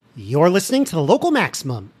You're listening to The Local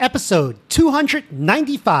Maximum, episode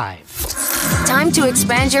 295. Time to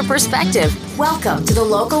expand your perspective. Welcome to The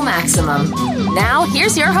Local Maximum. Now,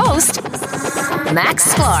 here's your host,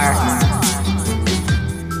 Max Sklar.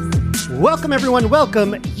 Welcome, everyone.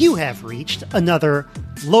 Welcome. You have reached another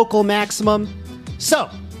Local Maximum. So,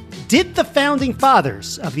 did the Founding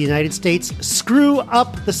Fathers of the United States screw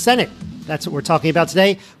up the Senate? That's what we're talking about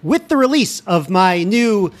today with the release of my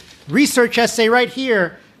new research essay right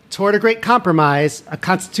here, Toward a Great Compromise, a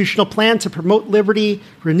constitutional plan to promote liberty,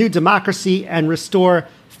 renew democracy, and restore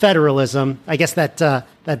federalism. I guess that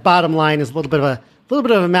bottom line is a little bit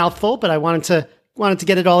of a mouthful, but I wanted to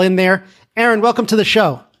get it all in there. Aaron, welcome to the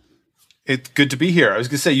show. It's good to be here. I was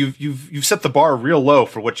going to say you've set the bar real low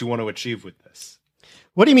for what you want to achieve with this.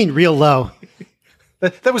 What do you mean real low?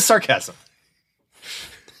 that was sarcasm.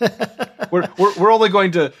 we're only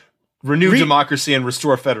going to renew democracy and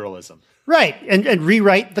restore federalism. Right, and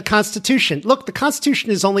rewrite the Constitution. Look, the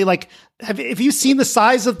Constitution is only like, have you seen the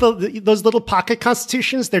size of those little pocket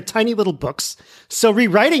constitutions? They're tiny little books. So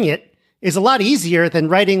rewriting it is a lot easier than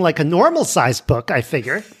writing like a normal-sized book, I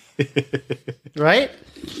figure. Right?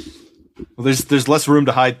 Well, there's less room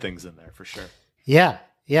to hide things in there, for sure. Yeah.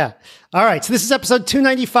 All right, so this is episode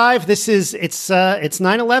 295. It's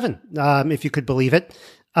 9/11, if you could believe it.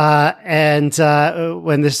 And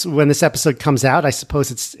when this episode comes out, I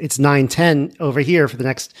suppose it's 9:10 over here for the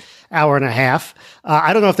next hour and a half.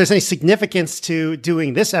 I don't know if there's any significance to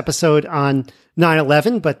doing this episode on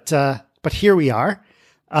 9/11, but here we are.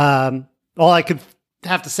 All I could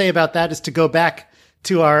have to say about that is to go back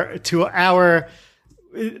to our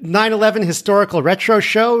 9/11 historical retro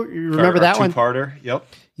show. You remember that one? Two-parter. Yep.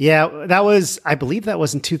 Yeah, I believe that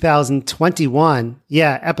was in 2021.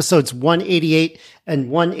 Yeah, episodes 188 and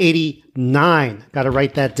 189. Got to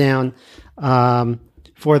write that down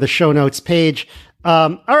for the show notes page.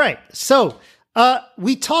 All right, so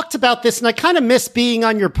we talked about this, and I kind of miss being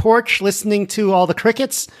on your porch listening to all the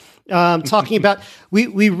crickets talking about.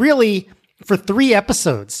 We really, for 3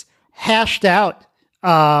 episodes, hashed out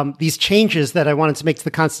these changes that I wanted to make to the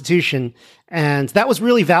Constitution. And that was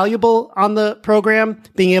really valuable on the program,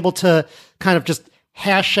 being able to kind of just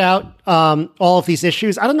hash out all of these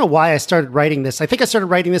issues. I don't know why I started writing this. I think I started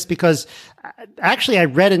writing this because actually I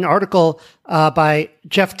read an article by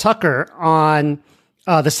Jeff Tucker on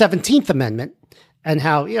the 17th Amendment and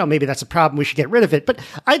how, maybe that's a problem, we should get rid of it. But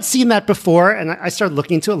I'd seen that before, and I started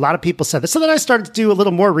looking into it. A lot of people said this. So then I started to do a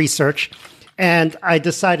little more research, and I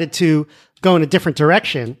decided to go in a different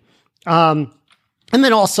direction. And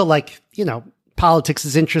then also, politics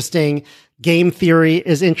is interesting. Game theory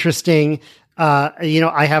is interesting.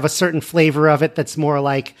 I have a certain flavor of it that's more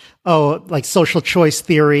like social choice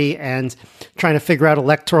theory and trying to figure out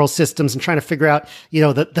electoral systems and trying to figure out,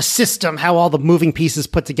 the system, how all the moving pieces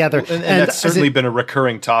put together. And that's certainly been a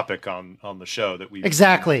recurring topic on the show that we've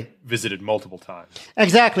visited multiple times.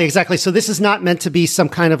 Exactly. So this is not meant to be some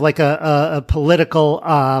kind of like a political,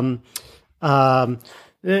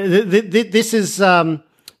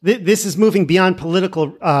 This is moving beyond political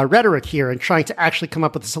rhetoric here and trying to actually come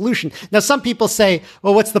up with a solution. Now, some people say,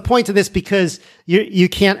 well, what's the point of this? Because you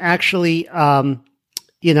can't actually,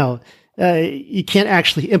 you can't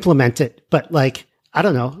actually implement it. But I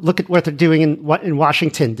don't know. Look at what they're doing in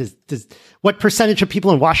Washington. What percentage of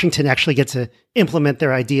people in Washington actually get to implement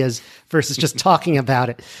their ideas versus just talking about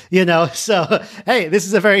it? So, hey, this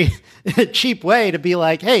is a very cheap way to be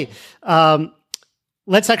like, hey,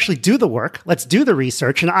 let's actually do the work. Let's do the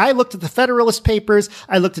research. And I looked at the Federalist Papers.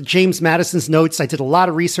 I looked at James Madison's notes. I did a lot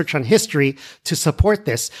of research on history to support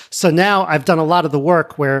this. So now I've done a lot of the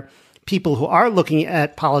work where people who are looking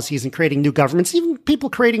at policies and creating new governments, even people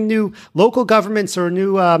creating new local governments or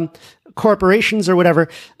new corporations or whatever,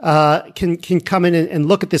 can come in and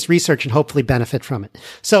look at this research and hopefully benefit from it.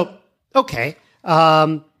 So, okay.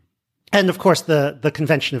 And of course, the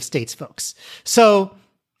Convention of States folks. So,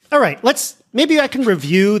 all right, maybe I can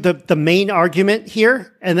review the main argument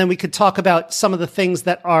here, and then we could talk about some of the things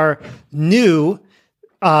that are new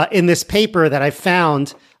in this paper that I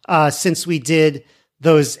found since we did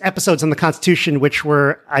those episodes on the Constitution, which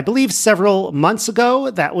were, I believe, several months ago.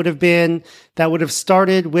 That would have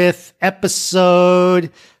started with episode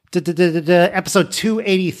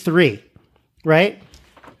 283, right?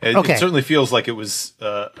 It certainly feels like it was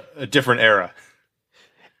a different era.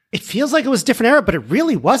 It feels like it was a different era, but it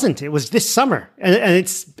really wasn't. It was this summer, and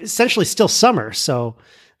it's essentially still summer. So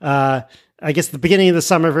I guess the beginning of the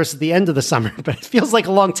summer versus the end of the summer, but it feels like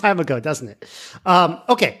a long time ago, doesn't it?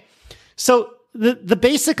 Okay, so the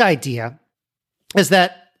basic idea is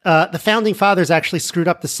that the founding fathers actually screwed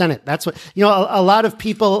up the Senate. That's what, a lot of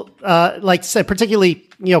people, like to say, particularly,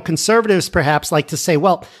 conservatives perhaps like to say,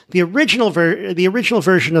 well, the original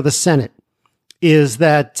version of the Senate is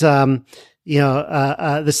that,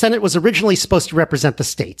 the Senate was originally supposed to represent the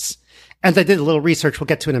states. And I did a little research we'll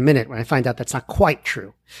get to in a minute when I find out that's not quite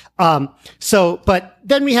true. But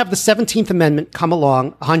then we have the 17th Amendment come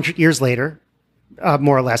along 100 years later,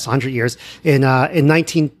 more or less 100 years, in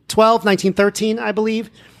 1912, 1913, I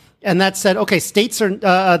believe. And that said, okay, states are,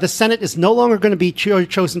 the Senate is no longer going to be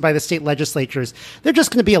chosen by the state legislatures. They're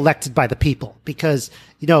just going to be elected by the people because,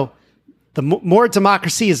 the more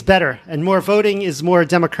democracy is better and more voting is more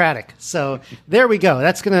democratic. So there we go.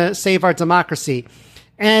 That's going to save our democracy.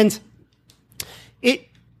 And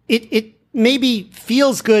it maybe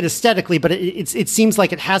feels good aesthetically, but it seems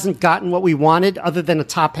like it hasn't gotten what we wanted other than a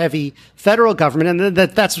top-heavy federal government. And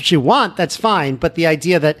that's what you want. That's fine. But the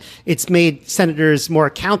idea that it's made senators more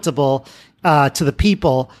accountable to the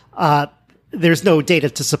people, there's no data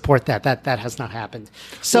to support that. That has not happened.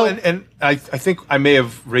 So, well, and I think I may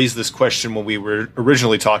have raised this question when we were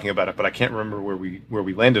originally talking about it, but I can't remember where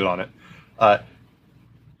we landed on it.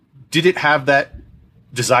 Did it have that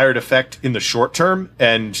desired effect in the short term,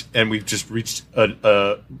 and we've just reached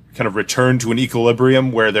a kind of return to an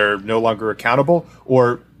equilibrium where they're no longer accountable,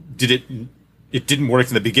 or did it didn't work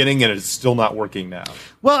in the beginning and it's still not working now?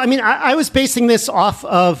 Well, I mean, I was basing this off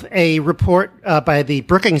of a report by the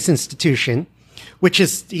Brookings Institution, which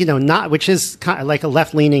is kind of like a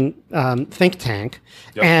left-leaning think tank.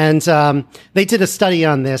 Yep. And they did a study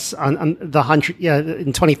on this on the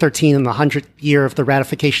in 2013 in the 100th year of the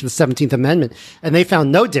ratification of the 17th Amendment, and they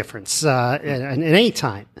found no difference in any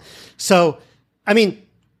time. So, I mean,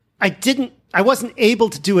 I wasn't able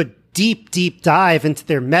to do a deep dive into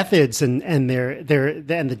their methods and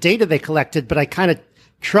the data they collected, but I kind of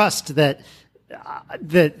trust that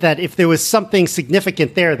if there was something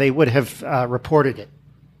significant there, they would have reported it.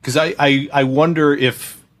 Because I wonder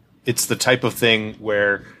if it's the type of thing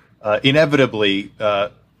where inevitably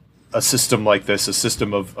a system like this, a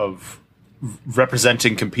system of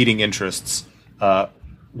representing competing interests,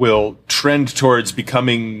 will trend towards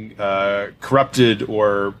becoming corrupted,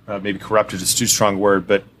 or maybe corrupted is too strong a word,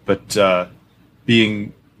 but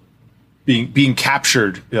being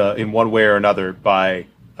captured in one way or another by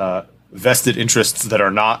vested interests that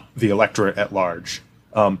are not the electorate at large.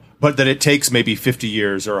 But that it takes maybe 50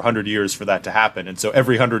 years or 100 years for that to happen. And so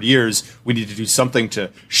every 100 years, we need to do something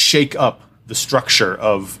to shake up the structure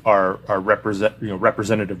of our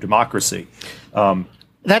representative democracy.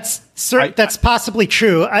 That's possibly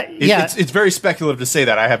true. It's very speculative to say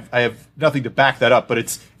that. I have nothing to back that up, but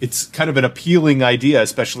it's kind of an appealing idea,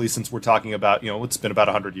 especially since we're talking about, it's been about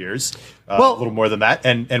 100 years, a little more than that,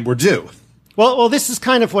 and we're due. Well, this is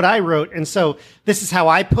kind of what I wrote, and so this is how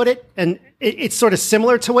I put it, and it's sort of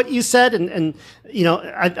similar to what you said, and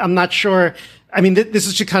I'm not sure. I mean, this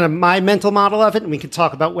is just kind of my mental model of it, and we can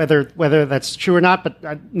talk about whether that's true or not. But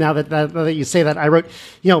now that you say that, I wrote,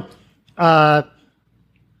 that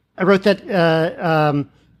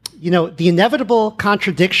the inevitable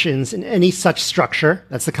contradictions in any such structure,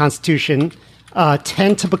 that's the Constitution,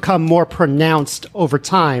 tend to become more pronounced over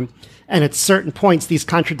time. And at certain points, these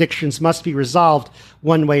contradictions must be resolved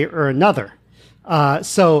one way or another.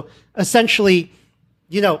 So essentially,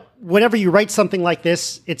 whenever you write something like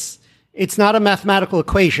this, it's not a mathematical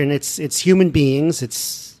equation. It's human beings.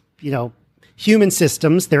 It's, human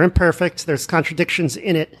systems. They're imperfect. There's contradictions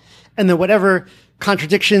in it. And then whatever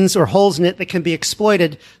contradictions or holes in it that can be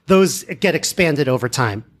exploited, those get expanded over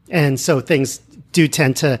time. And so things do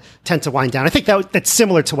tend to wind down. I think that's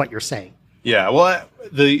similar to what you're saying. Yeah, well,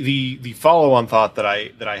 the follow-on thought that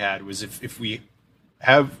I had was if we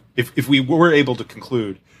were able to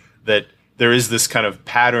conclude that there is this kind of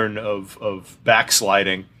pattern of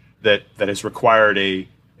backsliding that has required a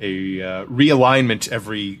realignment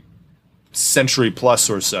every century plus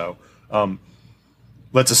or so,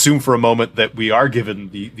 let's assume for a moment that we are given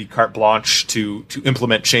the carte blanche to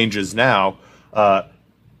implement changes now.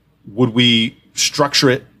 Would we structure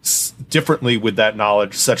it differently with that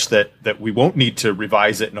knowledge, such that we won't need to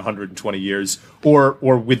revise it in 120 years, or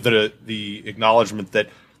with the acknowledgement that,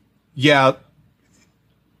 the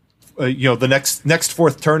next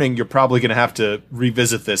fourth turning, you're probably going to have to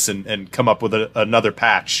revisit this and come up with another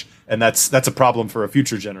patch, and that's a problem for a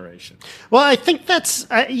future generation. Well, I think that's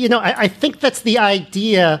I think that's the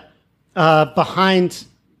idea behind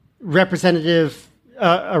representative.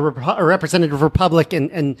 A representative republic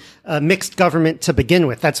and mixed government to begin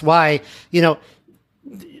with. That's why,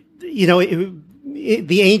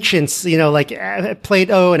 the ancients, like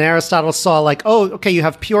Plato and Aristotle saw like, oh, okay, you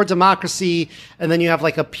have pure democracy and then you have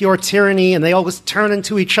like a pure tyranny and they always turn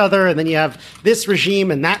into each other. And then you have this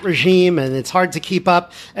regime and that regime and it's hard to keep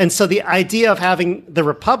up. And so the idea of having the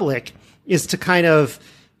republic is to kind of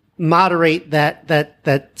moderate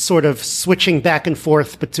that sort of switching back and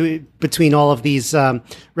forth between all of these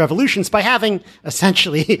revolutions by having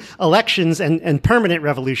essentially elections and permanent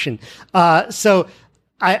revolution. So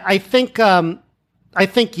I think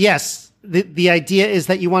yes, the idea is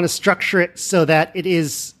that you want to structure it so that it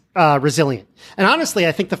is resilient. And honestly,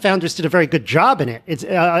 I think the founders did a very good job in it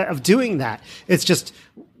of doing that. It's just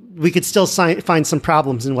we could still find some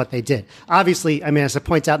problems in what they did. Obviously, I mean, as I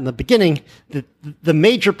point out in the beginning, the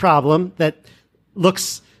major problem that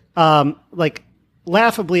looks like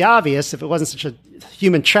laughably obvious if it wasn't such a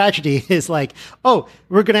human tragedy is like, oh,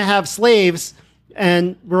 we're going to have slaves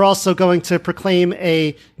and we're also going to proclaim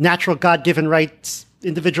a natural God-given rights,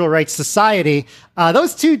 individual rights society.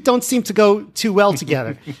 Those two don't seem to go too well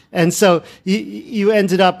together. And so you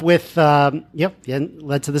ended up with, led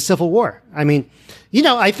to the Civil War. I mean,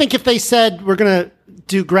 I think if they said we're going to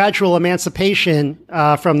do gradual emancipation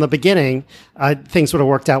from the beginning, things would have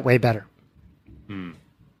worked out way better.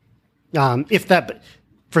 If that,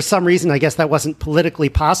 for some reason, I guess that wasn't politically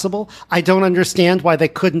possible. I don't understand why they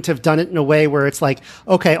couldn't have done it in a way where it's like,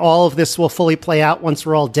 okay, all of this will fully play out once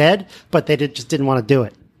we're all dead, but they just didn't want to do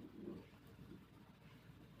it.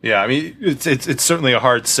 Yeah, I mean, it's certainly a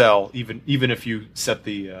hard sell, even if you set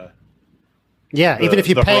even if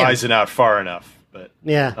you pay the horizon out far enough. But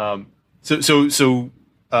yeah,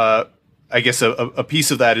 I guess a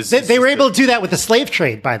piece of that is they were able to do that with the slave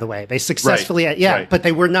trade. By the way, they successfully, right. But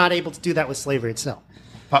they were not able to do that with slavery itself.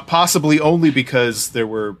 Possibly only because there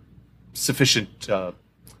were sufficient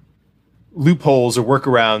loopholes or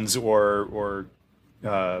workarounds or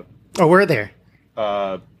were there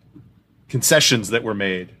concessions that were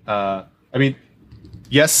made. I mean,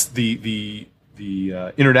 yes, the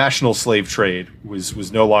international slave trade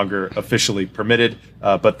was no longer officially permitted,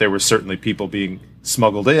 but there were certainly people being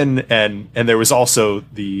smuggled in, and there was also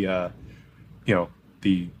the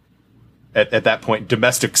at that point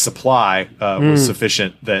domestic supply was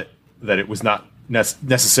sufficient that it was not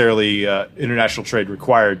necessarily international trade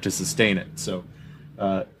required to sustain it. So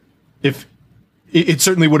if it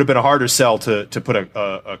certainly would have been a harder sell to put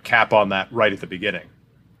a cap on that right at the beginning.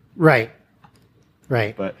 Right.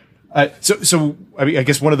 But so I mean, I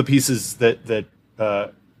guess one of the pieces that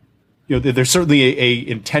there's certainly a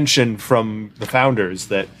intention from the founders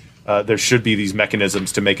that there should be these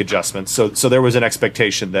mechanisms to make adjustments. So there was an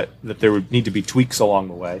expectation that there would need to be tweaks along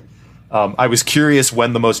the way. I was curious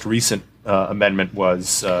when the most recent amendment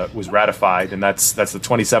was ratified, and that's the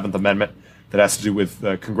 27th Amendment that has to do with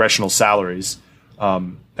congressional salaries.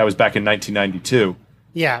 That was back in 1992.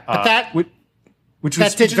 Yeah, but which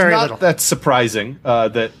was very not little. That's surprising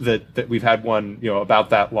that we've had one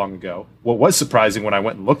about that long ago. What was surprising when I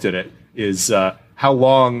went and looked at it is how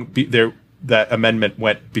long that amendment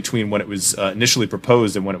went between when it was initially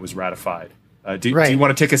proposed and when it was ratified. Do you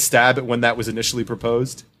want to take a stab at when that was initially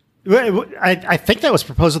proposed? I think that was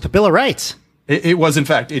proposed with the Bill of Rights. It was, in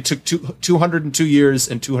fact. It took 202 years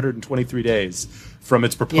and 223 days from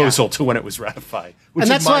its proposal to when it was ratified, which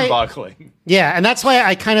is mind-boggling. And that's why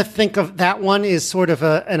I kind of think of that one as sort of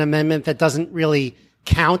an amendment that doesn't really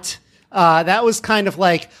count. That was kind of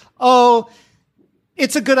like,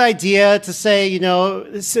 it's a good idea to say,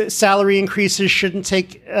 salary increases shouldn't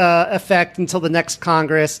take effect until the next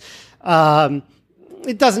Congress.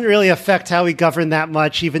 It doesn't really affect how we govern that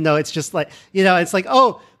much, even though it's just like, it's like,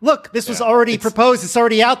 oh, look, this was already proposed. It's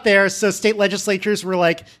already out there. So state legislatures were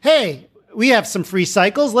like, hey, we have some free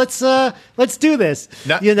cycles. Let's do this.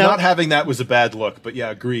 Not having that was a bad look, but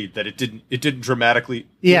agreed that it didn't dramatically.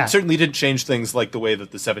 It certainly didn't change things like the way that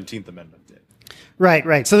the 17th Amendment did.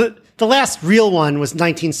 Right. So the last real one was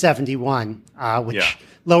 1971, which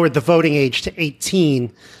lowered the voting age to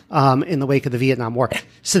 18 in the wake of the Vietnam War.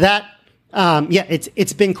 So that,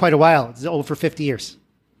 it's been quite a while. It's over 50 years.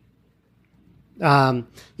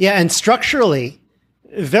 And structurally,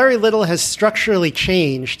 very little has structurally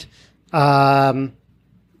changed, for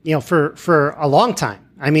a long time.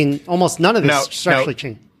 I mean, almost none of this structurally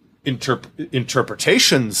changed.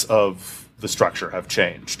 Interpretations of the structure have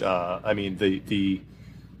changed. I mean,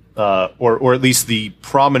 or at least the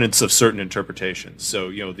prominence of certain interpretations.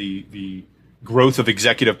 So, the growth of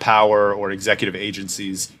executive power or executive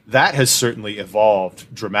agencies, that has certainly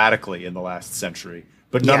evolved dramatically in the last century.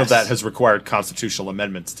 But none of that has required constitutional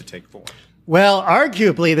amendments to take form. Well,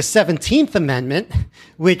 arguably, the 17th Amendment,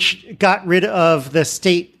 which got rid of the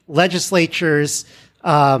state legislatures'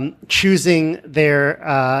 choosing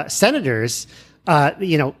their senators,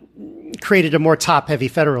 created a more top-heavy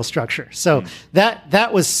federal structure. So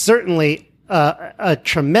that was certainly a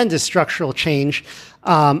tremendous structural change.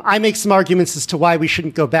 I make some arguments as to why we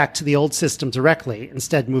shouldn't go back to the old system directly,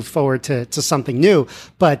 instead move forward to something new.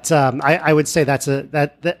 But I would say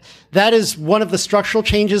that is one of the structural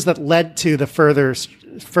changes that led to the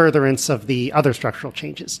furtherance of the other structural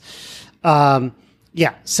changes.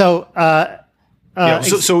 So one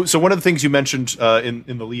of the things you mentioned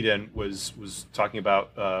in the lead-in was talking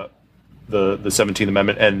about the 17th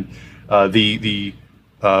Amendment and the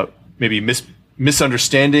maybe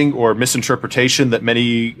misunderstanding or misinterpretation that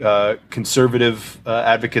many conservative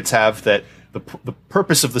advocates have, that the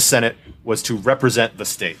purpose of the Senate was to represent the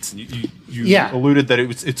states. And you alluded that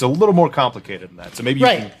it's a little more complicated than that. So maybe you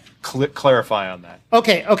can clarify on that.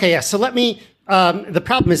 Okay, yeah. So let me. The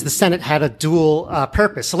problem is the Senate had a dual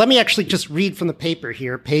purpose. So let me actually just read from the paper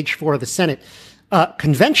here, page 4 of the Senate.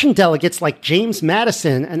 Convention delegates like James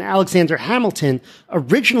Madison and Alexander Hamilton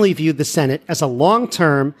originally viewed the Senate as a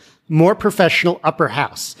long-term, more professional upper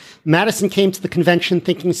house. Madison came to the convention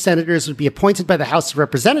thinking senators would be appointed by the House of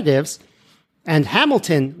Representatives, and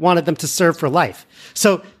Hamilton wanted them to serve for life.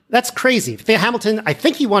 So that's crazy. Hamilton, I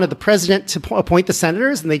think he wanted the president to appoint the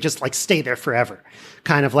senators, and they just stay there forever,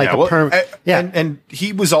 kind of like And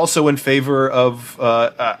he was also in favor of,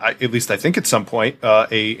 at least I think at some point,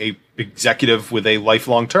 a executive with a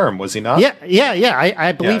lifelong term. Was he not? Yeah.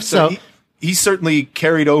 I believe so. He certainly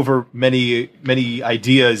carried over many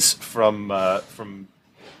ideas from our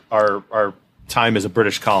time as a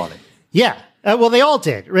British colony. Yeah. Well, they all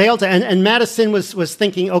did. And Madison was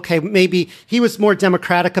thinking, okay, maybe he was more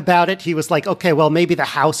democratic about it. He was like, okay, well, maybe the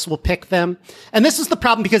House will pick them. And this is the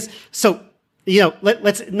problem because,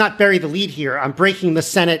 let's not bury the lead here. I'm breaking the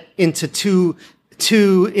Senate into two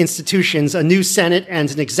institutions, a new Senate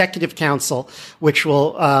and an executive council, which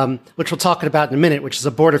we'll talk about in a minute, which is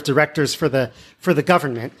a board of directors for the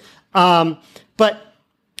government. But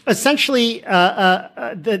essentially,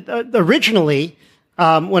 originally,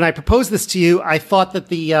 when I proposed this to you, I thought that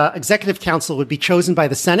the executive council would be chosen by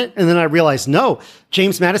the Senate. And then I realized, no,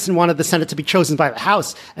 James Madison wanted the Senate to be chosen by the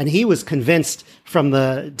House. And he was convinced from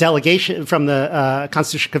the delegation, from the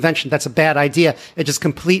Constitutional Convention, that's a bad idea. It just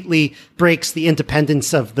completely breaks the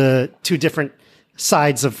independence of the two different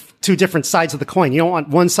sides of the coin. You don't want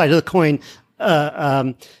one side of the coin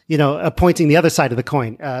appointing the other side of the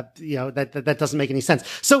coin. That doesn't make any sense.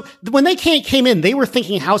 So when they came in, they were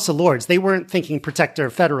thinking House of Lords. They weren't thinking protector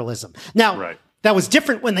of federalism. Now, that was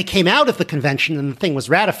different when they came out of the convention and the thing was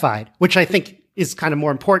ratified, which I think is kind of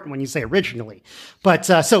more important when you say originally. But,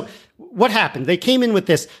 so what happened? They came in with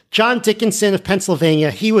this. John Dickinson of Pennsylvania,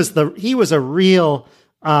 he was a real,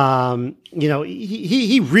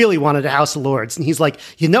 he really wanted a House of Lords, and he's like,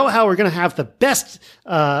 how we're going to have the best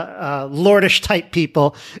lordish type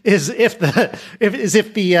people is if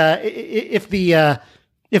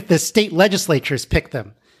the state legislatures pick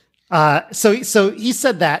them. So he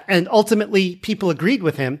said that, and ultimately people agreed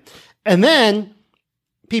with him, and then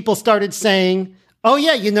people started saying, oh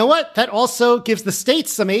yeah, you know what? That also gives the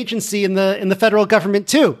states some agency in the federal government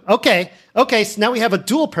too. Okay. So now we have a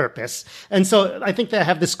dual purpose. And so I think they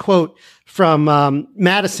have this quote from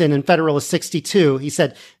Madison in Federalist 62. He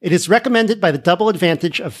said, "It is recommended by the double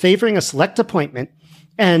advantage of favoring a select appointment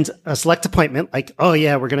like, oh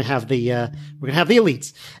yeah, we're going to have the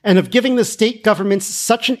elites, and of giving the state governments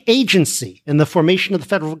such an agency in the formation of the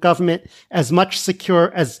federal government as must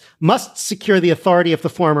secure the authority of the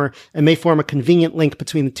former and may form a convenient link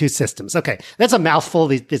between the two systems." Okay. That's a mouthful,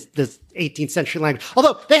 this 18th century language.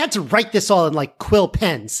 Although they had to write this all in quill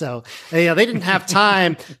pen. So, they didn't have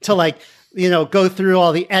time to go through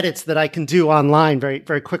all the edits that I can do online very,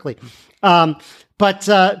 very quickly. But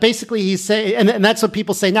basically he's saying, and that's what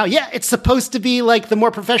people say now, yeah, it's supposed to be like the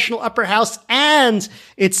more professional upper house, and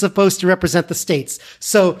it's supposed to represent the states.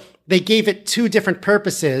 So they gave it two different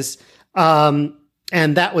purposes, and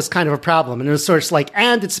that was kind of a problem. And it was sort of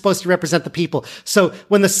and it's supposed to represent the people. So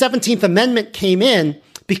when the 17th Amendment came in,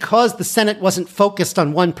 because the Senate wasn't focused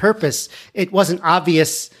on one purpose, it wasn't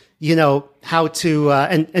obvious, how to,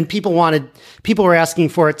 and people were asking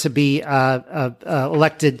for it to be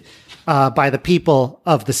elected by the people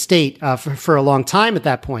of the state for a long time at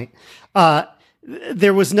that point.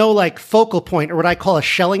 There was no focal point, or what I call a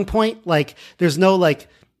Schelling point. There's no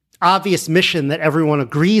obvious mission that everyone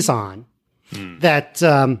agrees on that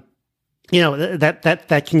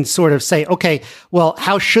that can sort of say, okay, well,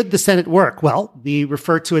 how should the Senate work? Well, we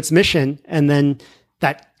refer to its mission, and then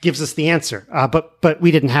that gives us the answer. But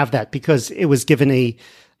we didn't have that because it was given a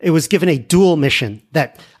dual mission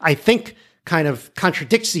that I think kind of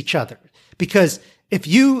contradicts each other, because if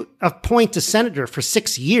you appoint a senator for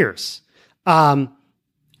 6 years,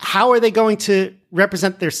 how are they going to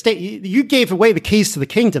represent their state? You gave away the keys to the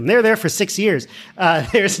kingdom. They're there for 6 years.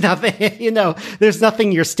 There's nothing, there's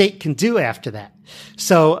nothing your state can do after that.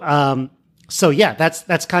 So yeah,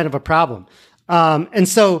 that's kind of a problem. And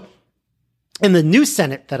so in the new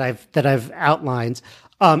Senate that I've outlined,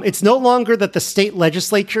 it's no longer that the state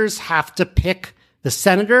legislatures have to pick the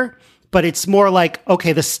senator, but it's more like,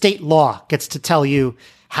 okay, the state law gets to tell you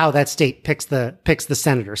how that state picks the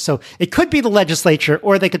senator. So it could be the legislature,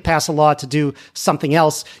 or they could pass a law to do something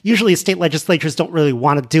else. Usually state legislatures don't really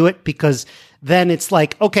want to do it, because then it's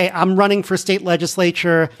like, okay, I'm running for state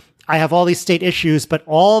legislature. I have all these state issues, but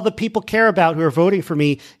all the people care about who are voting for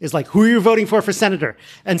me is like, who are you voting for senator?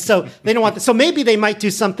 And so they don't want that. So maybe they might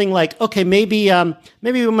do something like, okay, maybe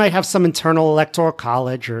we might have some internal electoral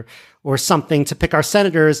college or something to pick our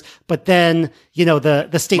senators, but then,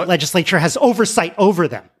 the state legislature has oversight over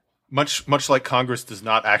them. Much like Congress does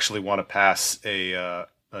not actually want to pass a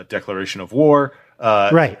declaration of war.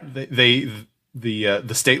 Right.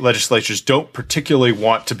 The state legislatures don't particularly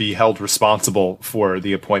want to be held responsible for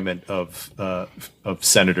the appointment of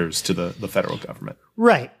senators to the federal government.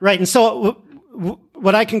 Right. And so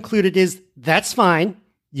what I concluded is, that's fine.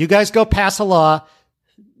 You guys go pass a law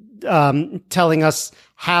telling us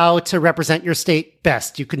how to represent your state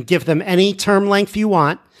best. You can give them any term length you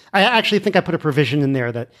want. I actually think I put a provision in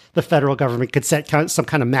there that the federal government could set some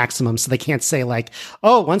kind of maximum, so they can't say like,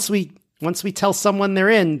 oh, once we tell someone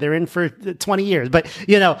they're in for 20 years. But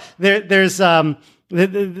there's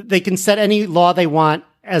they can set any law they want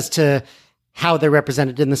as to how they're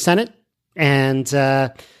represented in the Senate, and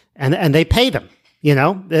they pay them.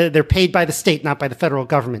 They're paid by the state, not by the federal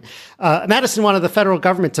government. Madison wanted the federal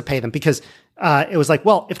government to pay them, because it was like,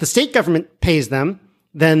 well, if the state government pays them,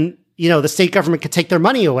 then the state government could take their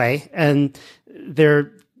money away, and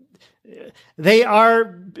they're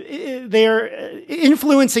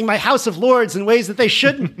influencing my House of Lords in ways that they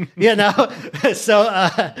shouldn't. So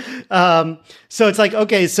it's like,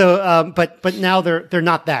 okay, so but now they're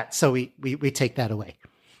not that, so we take that away.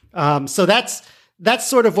 So that's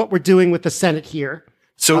sort of what we're doing with the Senate here.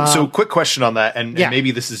 So quick question on that, and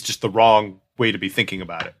maybe this is just the wrong way to be thinking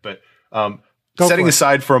about it, but setting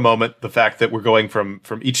aside for a moment the fact that we're going from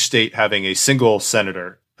each state having a single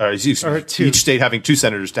senator, each state having two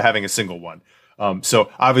senators to having a single one. So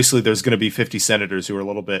obviously there's going to be 50 senators who are a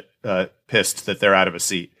little bit pissed that they're out of a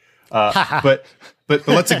seat. But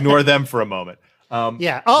let's ignore them for a moment.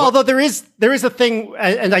 Although there is a thing,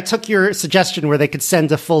 and I took your suggestion where they could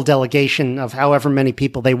send a full delegation of however many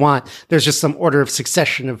people they want. There's just some order of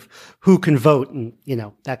succession of who can vote, and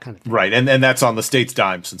that kind of thing. Right, and that's on the state's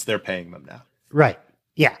dime since they're paying them now. Right.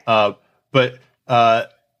 Yeah. But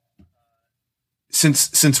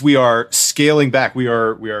since we are scaling back, we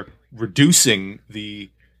are reducing the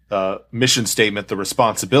mission statement, the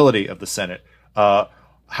responsibility of the Senate.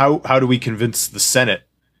 How do we convince the Senate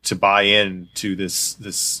to buy in to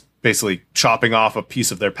this basically chopping off a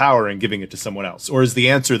piece of their power and giving it to someone else? Or is the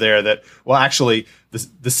answer there that, well, actually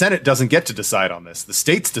the Senate doesn't get to decide on this. The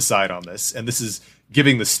states decide on this, and this is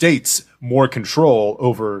giving the states more control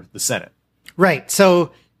over the Senate. Right.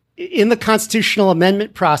 So in the constitutional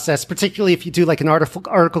amendment process, particularly if you do like an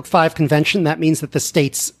Article 5 convention, that means that the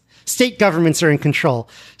state governments are in control.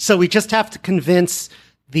 So we just have to convince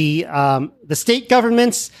the state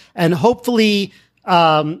governments, and hopefully,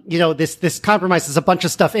 this compromise has a bunch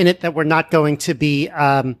of stuff in it that we're not going to be,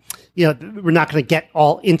 we're not going to get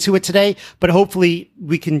all into it today, but hopefully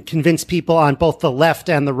we can convince people on both the left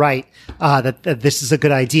and the right, that this is a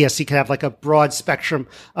good idea. So you can have like a broad spectrum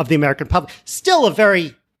of the American public. Still a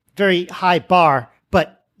very, very high bar,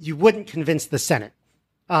 but you wouldn't convince the Senate.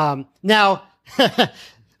 Now,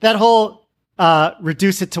 that whole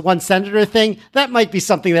reduce it to one senator thing, that might be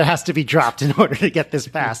something that has to be dropped in order to get this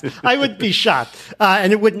passed. I would be shocked.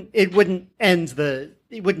 And it wouldn't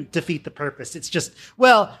defeat the purpose. It's just,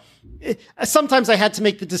 sometimes I had to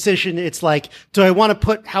make the decision. It's like, do I want to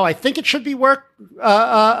put how I think it should be work,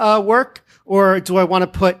 or do I want to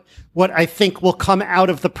put what I think will come out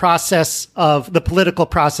of the process of the political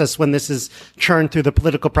process when this is churned through the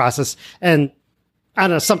political process? And I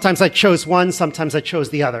don't know, sometimes I chose one, sometimes I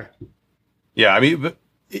chose the other. Yeah, I mean,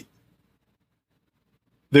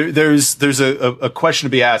 there's a question to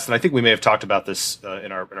be asked, and I think we may have talked about this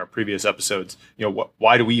in our previous episodes.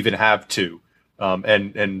 Why do we even have two?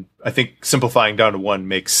 And I think simplifying down to one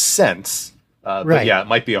makes sense. Right. But yeah, it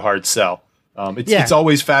might be a hard sell. It's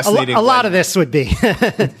always fascinating. A lot of this would be.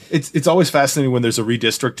 It's always fascinating when there's a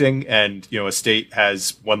redistricting and, a state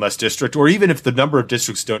has one less district, or even if the number of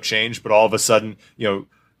districts don't change, but all of a sudden,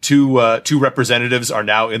 two representatives are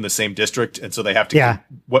now in the same district. And so they have to,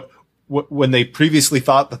 when they previously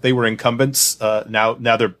thought that they were incumbents, now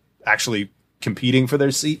they're actually competing for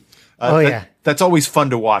their seat. That's always fun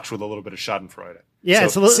to watch with a little bit of Schadenfreude. Yeah.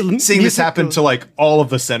 So seeing this happen to like all of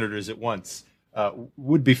the senators at once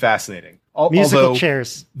would be fascinating. Musical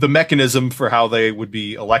chairs. The mechanism for how they would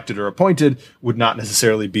be elected or appointed would not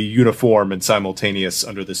necessarily be uniform and simultaneous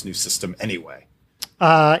under this new system anyway.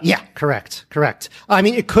 Correct. I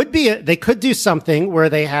mean, it could be, they could do something where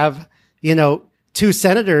they have, two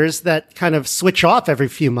senators that kind of switch off every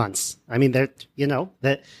few months. I mean,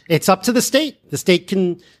 that it's up to the state. The state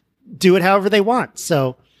can do it however they want.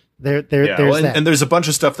 So there's that. And there's a bunch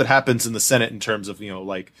of stuff that happens in the Senate in terms of,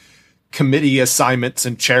 like committee assignments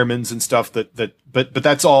and chairmans and stuff but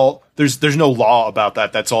that's all, there's no law about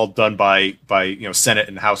that. That's all done by Senate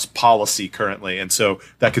and House policy currently. And so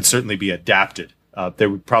that could certainly be adapted. There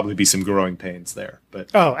would probably be some growing pains there,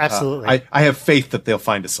 but absolutely. I have faith that they'll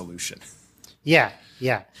find a solution. Yeah.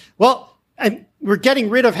 Well, we're getting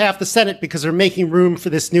rid of half the Senate because we're making room for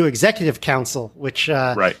this new executive council, which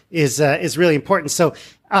is really important. So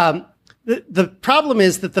the problem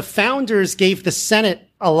is that the founders gave the Senate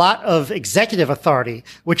a lot of executive authority,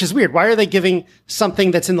 which is weird. Why are they giving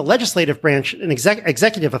something that's in the legislative branch an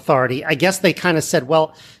executive authority? I guess they kind of said,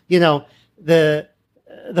 well, the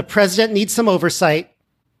president needs some oversight.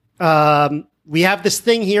 We have this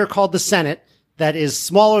thing here called the Senate that is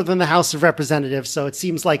smaller than the House of Representatives, so it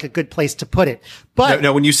seems like a good place to put it. But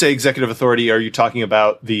now, when you say executive authority, are you talking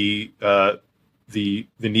about the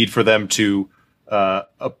need for them to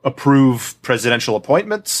approve presidential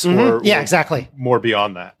appointments? Or exactly. More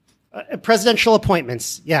beyond that? Presidential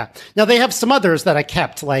appointments, yeah. Now, they have some others that I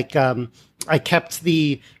kept, like I kept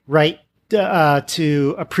the right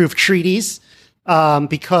to approve treaties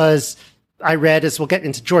because I read, as we'll get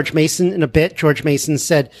into George Mason in a bit, George Mason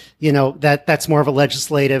said, that's more of a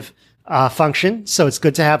legislative function, so it's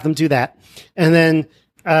good to have them do that. And then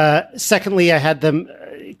secondly, I had them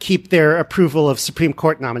keep their approval of Supreme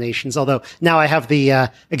Court nominations, although now I have the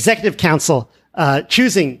Executive Council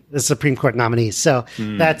choosing the Supreme Court nominees. So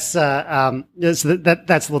that's a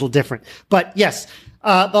little different. But yes,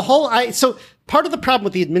 so part of the problem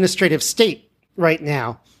with the administrative state right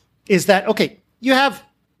now is that, okay, you have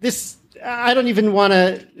this, I don't even want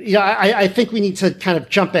to, I think we need to kind of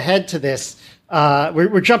jump ahead to this.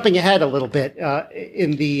 We're jumping ahead a little bit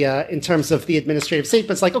in terms of the administrative state,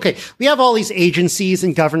 but it's like, okay, we have all these agencies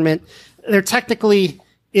in government. They're technically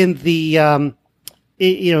in the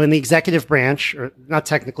in the executive branch, or not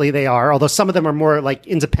technically they are, although some of them are more like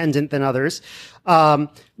independent than others.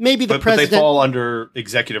 Maybe the president, but they fall under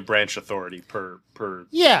executive branch authority per.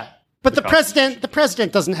 Yeah, but the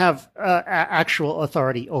president doesn't have actual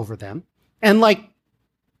authority over them, and like,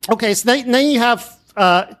 okay, so then you have.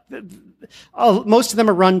 Most of them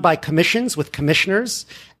are run by commissions with commissioners,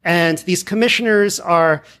 and these commissioners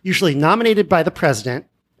are usually nominated by the president.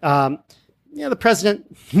 The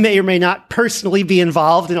president may or may not personally be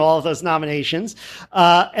involved in all of those nominations.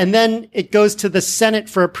 And then it goes to the Senate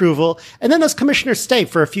for approval. And then those commissioners stay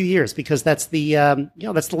for a few years because that's the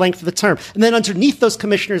length of the term. And then underneath those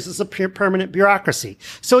commissioners is a permanent bureaucracy.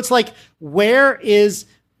 So it's like, where is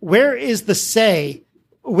the say?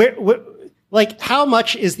 Like, how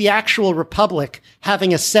much is the actual republic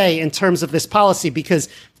having a say in terms of this policy? Because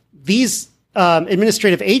these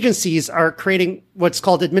administrative agencies are creating what's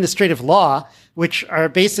called administrative law, which are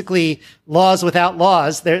basically laws without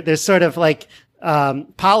laws. They're sort of like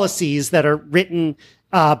policies that are written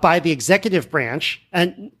by the executive branch,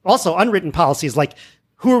 and also unwritten policies like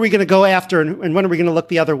who are we going to go after and when are we going to look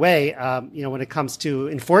the other way, when it comes to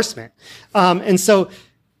enforcement. And so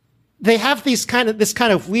they have this kind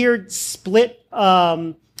of weird split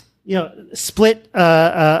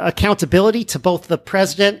accountability to both the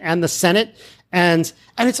president and the Senate. And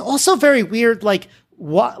it's also very weird. Like,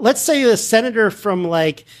 let's say a senator from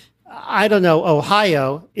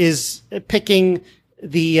Ohio is picking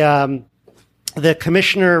the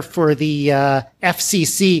commissioner for the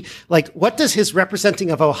FCC. Like, what does his representing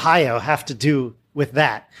of Ohio have to do with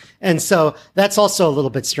that? And so that's also a little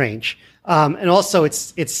bit strange. And also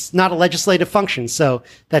it's not a legislative function. So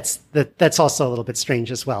that's also a little bit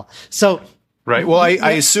strange as well. So, right. Well,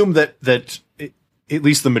 I assume that at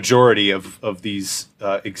least the majority of these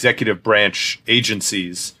executive branch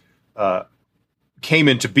agencies came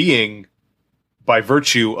into being by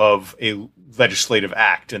virtue of a legislative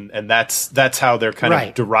act. And that's how they're kind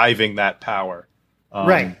of deriving that power.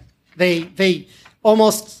 Right. They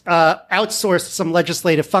almost outsourced some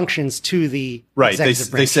legislative functions to the right. executive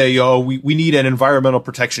They branch. say, oh, we need an environmental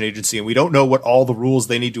protection agency, and we don't know what all the rules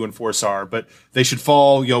they need to enforce are, but they should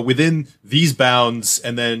fall, within these bounds,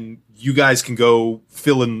 and then you guys can go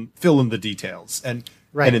fill in the details. And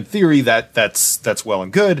Right. and in theory, that's well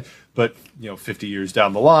and good, but 50 years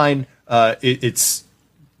down the line, it's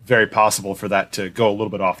very possible for that to go a little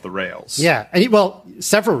bit off the rails. Yeah, and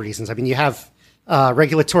several reasons. I mean, you have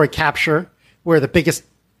regulatory capture, where the biggest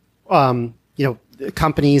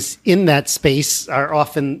companies in that space are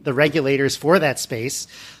often the regulators for that space.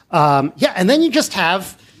 And then you just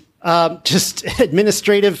have just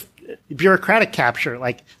administrative bureaucratic capture.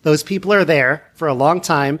 Like, those people are there for a long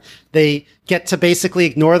time. They get to basically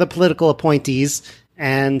ignore the political appointees,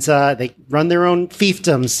 and they run their own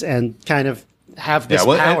fiefdoms and kind of have this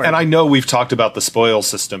power. And I know we've talked about the spoils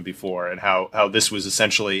system before, and how this was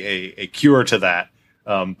essentially a cure to that.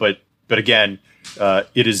 But again,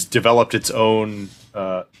 it has developed its own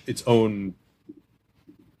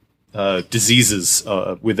diseases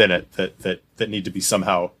within it that need to be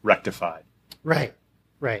somehow rectified. Right.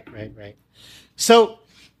 So,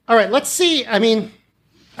 all right, let's see. I mean,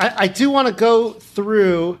 I do want to go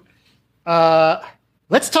through.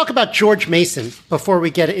 Let's talk about George Mason before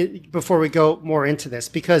we go more into this,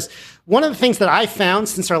 because one of the things that I found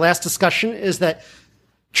since our last discussion is that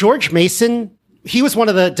George Mason, he was one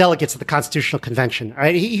of the delegates at the Constitutional Convention.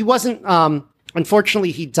 Right? He wasn't.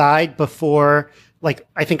 Unfortunately, he died before,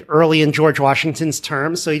 I think, early in George Washington's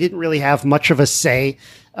term, so he didn't really have much of a say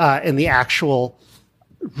in the actual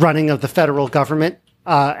running of the federal government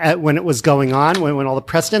when it was going on, when all the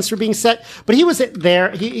precedents were being set. But he was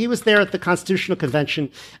there. He was there at the Constitutional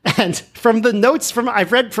Convention. And from the notes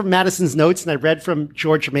I've read from Madison's notes, and I read from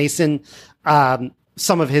George Mason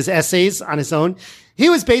some of his essays on his own. He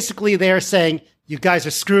was basically there saying, you guys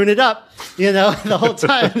are screwing it up, the whole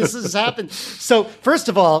time this has happened. So first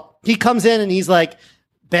of all, he comes in and he's like,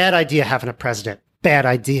 bad idea having a president. Bad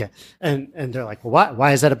idea. And they're like, well,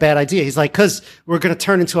 why is that a bad idea? He's like, because we're going to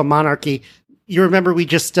turn into a monarchy. You remember we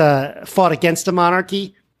just fought against a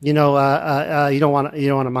monarchy? You don't want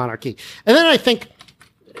a monarchy. And then I think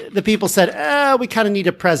the people said, we kind of need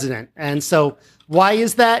a president. And so why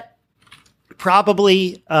is that?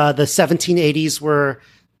 Probably the 1780s were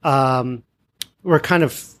kind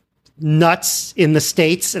of nuts in the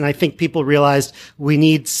States. And I think people realized we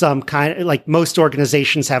need some kind of, like, most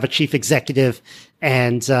organizations have a chief executive,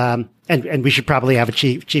 and we should probably have a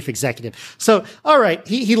chief executive. So, all right,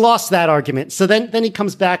 he lost that argument. So then he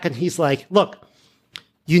comes back and he's like, look,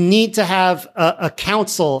 you need to have a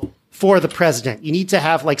council for the president. You need to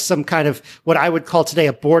have some kind of what I would call today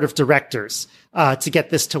a board of directors to get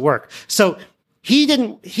this to work. So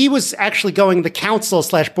he was actually going the council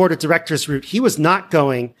 / board of directors route. He was not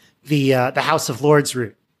going the House of Lords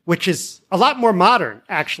route, which is a lot more modern,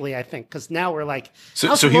 actually, I think, because now we're like...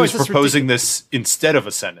 So he was proposing this instead of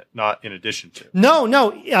a Senate, not in addition to.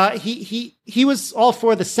 No. He was all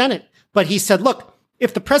for the Senate, but he said, look,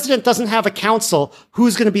 if the president doesn't have a council,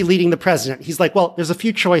 who's going to be leading the president? He's like, well, there's a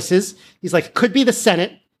few choices. He's like, it could be the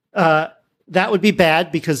Senate. That would be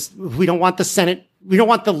bad because we don't want the Senate. We don't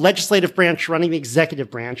want the legislative branch running the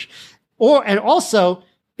executive branch. And also,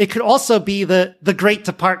 it could also be the great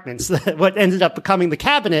departments, what ended up becoming the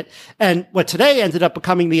cabinet, and what today ended up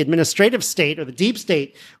becoming the administrative state or the deep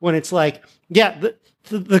state, when it's like, yeah,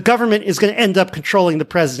 the government is going to end up controlling the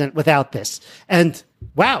president without this. And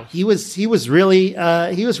wow, he was really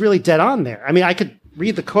dead on there. I mean, I could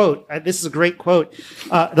read the quote. This is a great quote.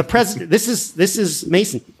 The president. This is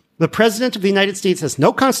Mason. The president of the United States has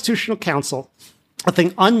no constitutional council, a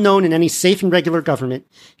thing unknown in any safe and regular government.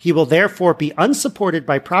 He will therefore be unsupported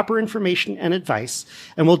by proper information and advice,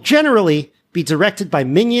 and will generally be directed by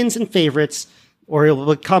minions and favorites, or he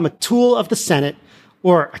will become a tool of the Senate,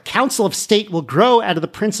 or a council of state will grow out of the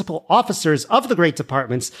principal officers of the great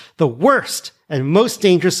departments, the worst and most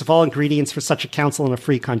dangerous of all ingredients for such a council in a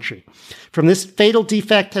free country. From this fatal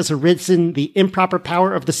defect has arisen the improper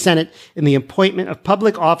power of the Senate in the appointment of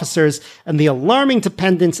public officers and the alarming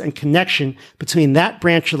dependence and connection between that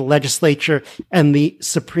branch of the legislature and the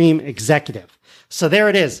supreme executive. So there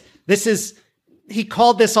it is. He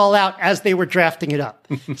called this all out as they were drafting it up.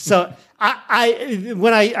 So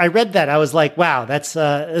when I read that, I was like, wow, that's,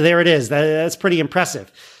 there it is. That's pretty impressive.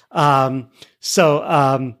 So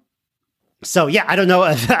yeah, I don't know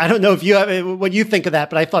if you have what you think of that,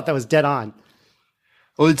 but I thought that was dead on.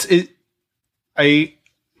 Well,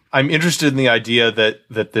 I'm interested in the idea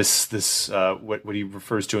that this what he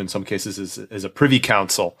refers to in some cases is a privy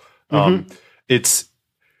council. It's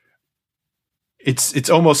it's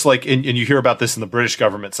almost like, and you hear about this in the British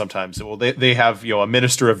government sometimes. Well, they have, a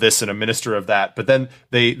minister of this and a minister of that, but then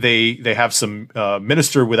they have some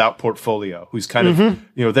minister without portfolio who's kind of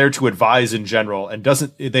there to advise in general, and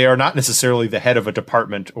they are not necessarily the head of a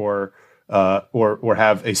department or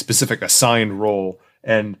have a specific assigned role.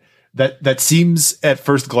 And that seems at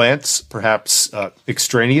first glance perhaps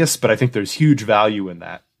extraneous, but I think there's huge value in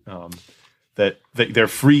that. That they're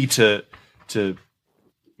free to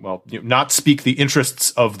not speak the interests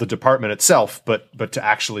of the department itself, but to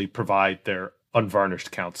actually provide their unvarnished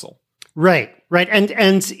counsel. Right.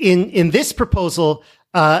 And in this proposal,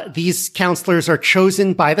 these counselors are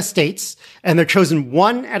chosen by the states, and they're chosen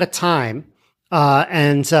one at a time.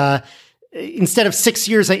 Instead of 6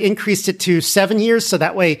 years, I increased it to 7 years. So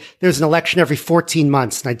that way there's an election every 14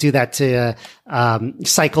 months. And I do that to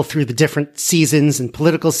cycle through the different seasons and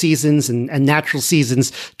political seasons and natural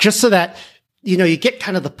seasons, just so that, you get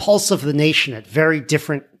kind of the pulse of the nation at very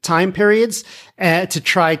different time periods to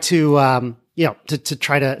try to, to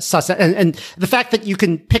try to suss out. And the fact that you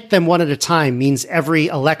can pick them one at a time means every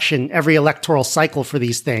election, every electoral cycle for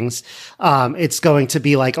these things, it's going to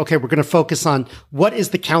be like, okay, we're going to focus on what is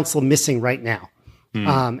the council missing right now.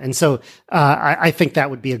 And so I think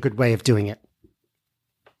that would be a good way of doing it.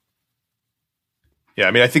 Yeah,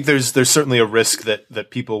 I mean, I think there's certainly a risk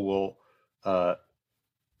that people will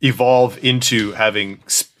evolve into having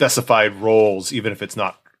specified roles, even if it's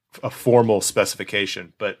not a formal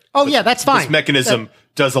specification. But that's fine. This mechanism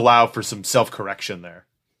does allow for some self-correction there.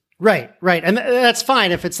 Right. And that's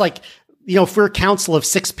fine. If it's like, if we're a council of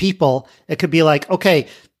 6 people, it could be like, okay,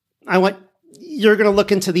 you're going to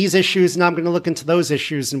look into these issues and I'm going to look into those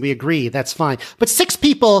issues, and we agree. That's fine. But 6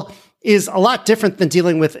 people is a lot different than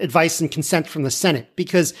dealing with advice and consent from the Senate,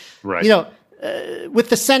 because, with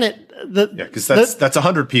the Senate, because that's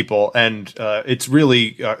 100 people, and it's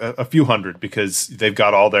really a few hundred, because they've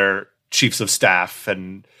got all their chiefs of staff,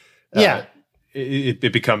 and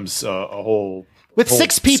it becomes a whole. With whole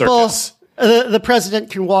 6 people, circus. The president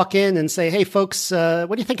can walk in and say, "Hey, folks, what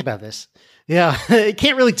do you think about this?" Yeah, he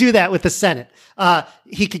can't really do that with the Senate.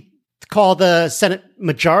 He could call the Senate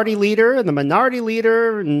majority leader and the minority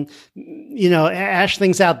leader, and hash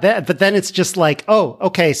things out there. But then it's just like, oh,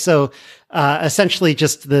 okay, so. Essentially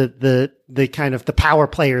just the kind of the power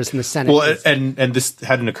players in the Senate. Well, and this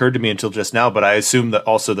hadn't occurred to me until just now, but I assume that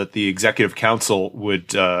also that the executive council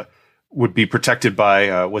would be protected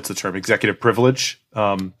by what's the term? Executive privilege.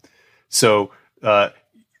 So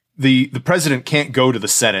the president can't go to the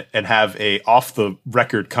Senate and have a off the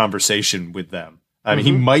record conversation with them. I mean,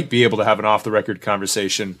 he might be able to have an off the record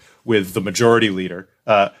conversation with the majority leader,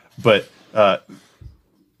 but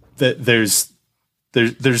there's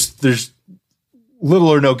little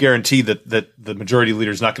or no guarantee that the majority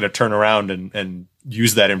leader is not going to turn around and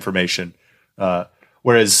use that information.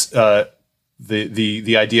 Whereas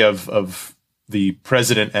the idea of the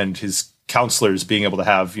president and his counselors being able to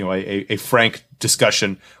have a frank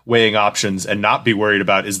discussion, weighing options, and not be worried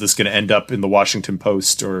about, is this going to end up in the Washington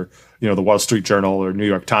Post or the Wall Street Journal or New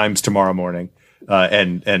York Times tomorrow morning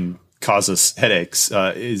and cause us headaches,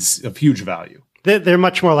 is of huge value. They're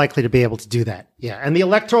much more likely to be able to do that. Yeah. And the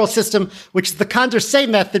electoral system, which is the Condorcet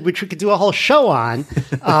method, which we could do a whole show on,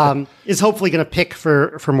 is hopefully going to pick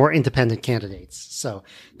for more independent candidates. So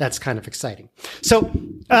that's kind of exciting. So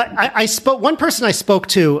one person I spoke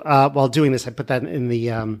to while doing this, I put that in the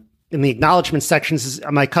acknowledgement sections, is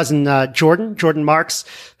my cousin Jordan Marks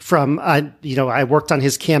from, I worked on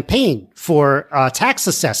his campaign for tax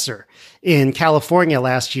assessor in California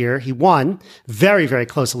last year. He won very, very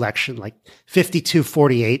close election, like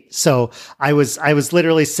 52-48. So I was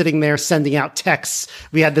literally sitting there sending out texts.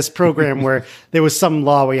 We had this program where there was some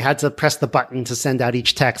law where you had to press the button to send out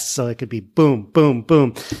each text. So it could be boom, boom,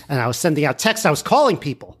 boom. And I was sending out texts. I was calling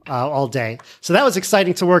people all day. So that was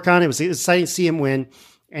exciting to work on. It was exciting to see him win.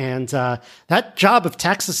 And that job of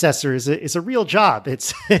tax assessor is a real job.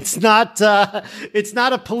 It's not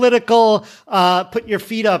a political put your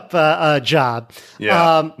feet up job.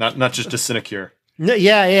 Yeah, not just a sinecure.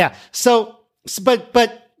 Yeah. So, but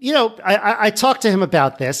I talked to him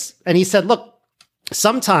about this, and he said, look,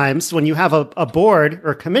 sometimes when you have a board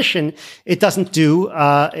or a commission, it doesn't do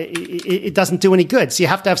any good. So you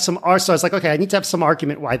have to have some. So I was like, okay, I need to have some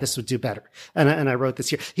argument why this would do better. And I wrote this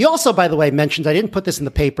here. He also, by the way, mentioned, I didn't put this in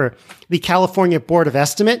the paper, the California Board of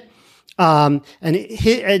Estimate. I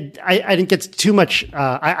didn't get too much.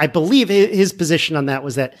 I believe his position on that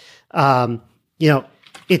was that,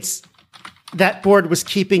 it's that board was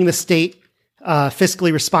keeping the state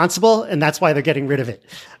fiscally responsible, and that's why they're getting rid of it.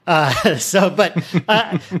 But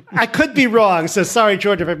I could be wrong. So sorry,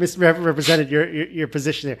 Jordan, if I misrepresented your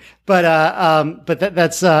position there. But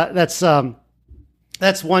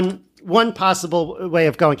that's one possible way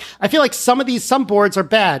of going. I feel like some boards are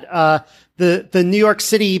bad. The New York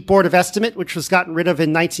City Board of Estimate, which was gotten rid of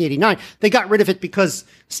in 1989, they got rid of it because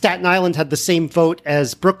Staten Island had the same vote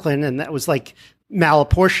as Brooklyn, and that was like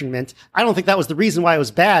malapportionment. I don't think that was the reason why it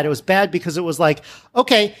was bad. It was bad because it was like,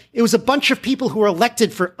 okay, it was a bunch of people who were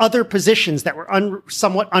elected for other positions that were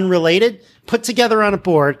somewhat unrelated, put together on a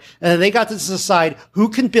board, and they got to decide who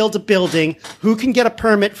can build a building, who can get a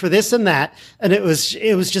permit for this and that. And it was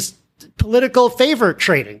just political favor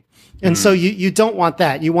trading. And so you don't want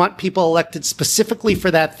that. You want people elected specifically for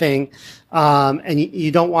that thing. And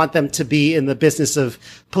you don't want them to be in the business of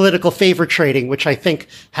political favor trading, which I think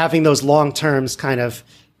having those long terms kind of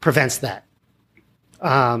prevents that.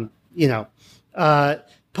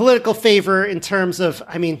 Political favor in terms of,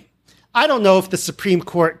 I mean, I don't know if the Supreme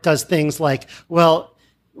Court does things like, well,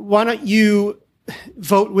 why don't you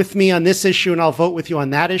vote with me on this issue and I'll vote with you on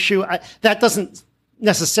that issue. That doesn't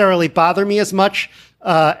necessarily bother me as much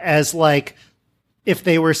as like if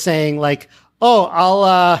they were saying like, oh,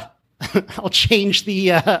 I'll change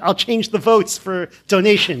the votes for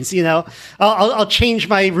donations. You know, I'll change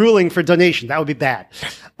my ruling for donation. That would be bad.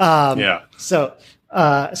 Yeah.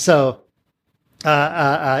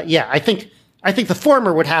 I think the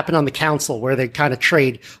former would happen on the council where they kind of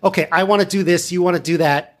trade. Okay, I want to do this. You want to do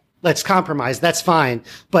that. Let's compromise. That's fine.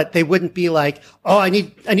 But they wouldn't be like, oh, I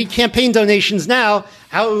need campaign donations now.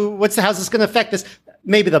 How's this going to affect this?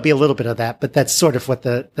 Maybe there'll be a little bit of that, but that's sort of what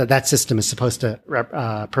that system is supposed to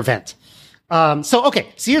prevent. So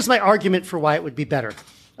here's my argument for why it would be better.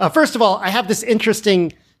 First of all, I have this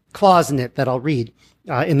interesting clause in it that I'll read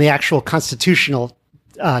in the actual constitutional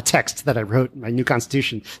text that I wrote in my new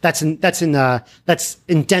constitution. That's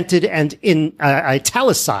indented and in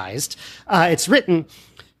italicized. It's written,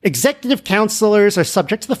 executive counselors are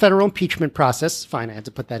subject to the federal impeachment process. Fine, I had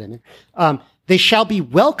to put that in there. They shall be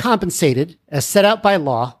well compensated as set out by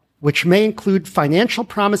law, which may include financial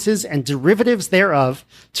promises and derivatives thereof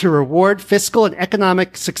to reward fiscal and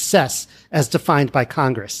economic success as defined by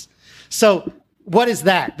Congress. So what is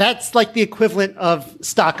that? That's like the equivalent of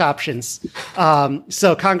stock options.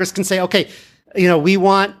 So Congress can say, okay, we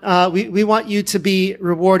want you to be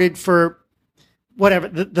rewarded for whatever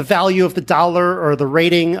the value of the dollar or the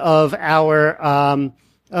rating of our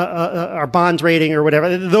bond rating or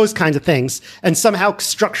whatever, those kinds of things, and somehow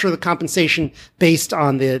structure the compensation based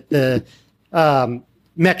on the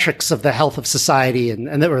metrics of the health of society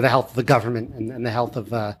or the health of the government and the health of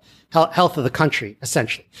the country,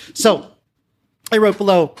 essentially. So I wrote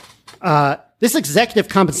below, this executive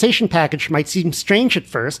compensation package might seem strange at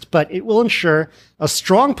first, but it will ensure a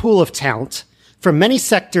strong pool of talent from many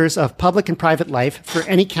sectors of public and private life for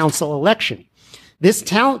any council election. This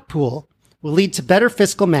talent pool will lead to better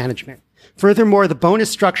fiscal management. Furthermore, the bonus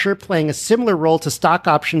structure, playing a similar role to stock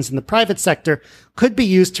options in the private sector, could be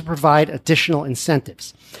used to provide additional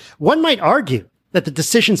incentives. One might argue that the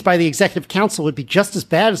decisions by the executive council would be just as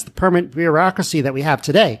bad as the permanent bureaucracy that we have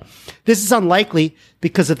today. This is unlikely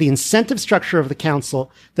because of the incentive structure of the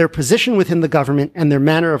council, their position within the government, and their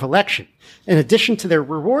manner of election. In addition to their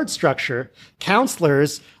reward structure,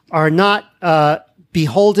 councilors are not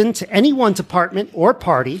beholden to any one department or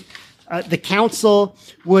party. The council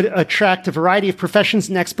would attract a variety of professions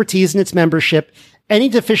and expertise in its membership. Any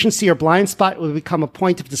deficiency or blind spot will become a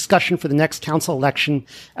point of discussion for the next council election.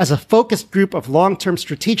 As a focused group of long-term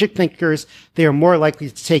strategic thinkers, they are more likely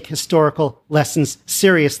to take historical lessons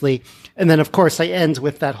seriously. And then, of course, I end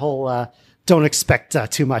with that whole don't expect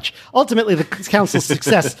too much. Ultimately, the council's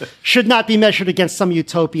success should not be measured against some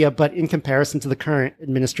utopia, but in comparison to the current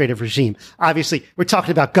administrative regime. Obviously, we're talking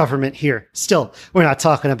about government here. Still, we're not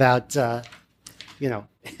talking about,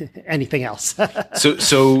 anything else.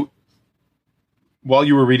 So while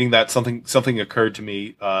you were reading that, something occurred to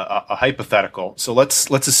me, a hypothetical. So let's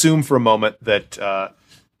assume for a moment that,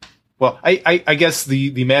 I guess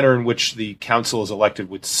the manner in which the council is elected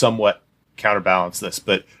would somewhat counterbalance this,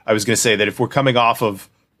 but I was going to say that if we're coming off of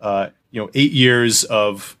 8 years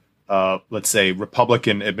of let's say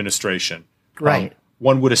Republican administration, right,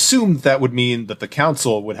 one would assume that would mean that the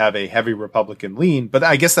council would have a heavy Republican lean, but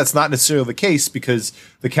I guess that's not necessarily the case because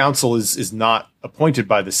the council is not appointed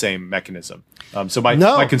by the same mechanism. So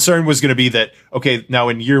my concern was going to be that, okay, now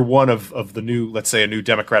in year one of the new, let's say a new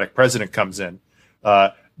Democratic president comes in,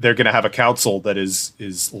 they're going to have a council that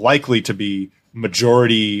is likely to be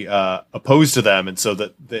majority opposed to them, and so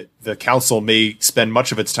that the council may spend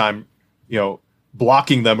much of its time,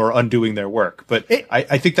 blocking them or undoing their work. But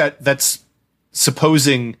I think that's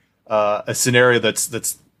supposing a scenario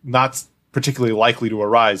that's not particularly likely to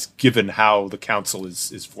arise given how the council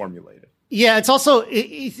is formulated. Yeah, it's also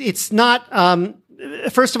it's not.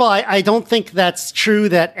 First of all, I don't think that's true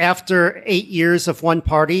that after 8 years of one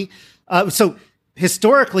party. So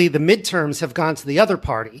historically, the midterms have gone to the other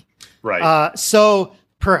party. Right. So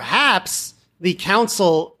perhaps the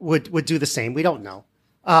council would do the same. We don't know.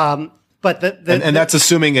 But that's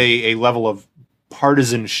assuming a level of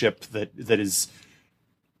partisanship that is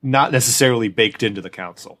not necessarily baked into the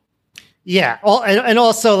council. Yeah. And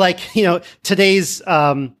also, like, you know, today's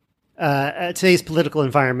political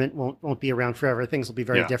environment won't be around forever. Things will be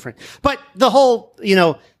very different. But the whole, you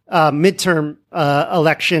know, midterm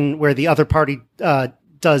election where the other party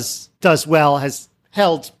does well has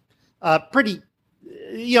held pretty,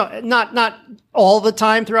 you know, not all the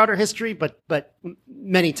time throughout our history, but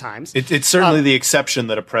many times. It's certainly the exception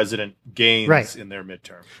that a president gains in their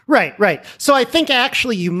midterm. Right. So I think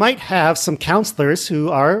actually you might have some counselors who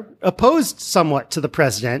are opposed somewhat to the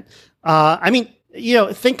president. I mean, you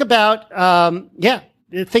know, think about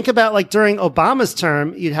like during Obama's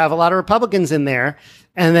term, you'd have a lot of Republicans in there.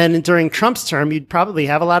 And then during Trump's term, you'd probably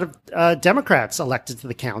have a lot of Democrats elected to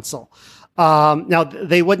the council. Now,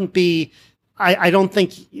 they wouldn't be, I don't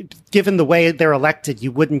think, given the way they're elected,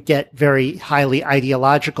 you wouldn't get very highly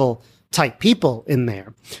ideological type people in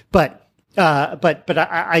there. But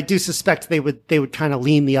I do suspect they would kind of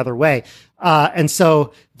lean the other way. And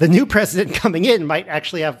so the new president coming in might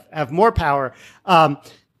actually have more power.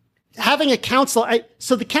 Having a council,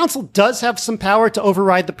 so the council does have some power to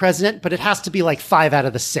override the president, but it has to be like 5 out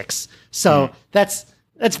of the 6. So that's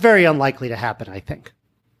very unlikely to happen, I think.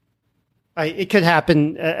 It could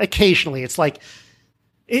happen occasionally. It's like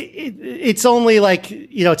it's only like,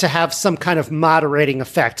 you know, to have some kind of moderating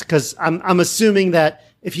effect, because I'm assuming that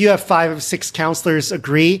if you have 5 of 6 counselors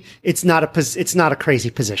agree, it's not a crazy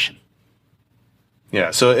position.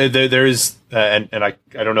 Yeah. So there is, and I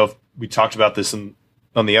don't know if we talked about this on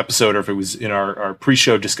the episode or if it was in our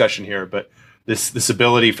pre-show discussion here, but this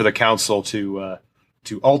ability for the council to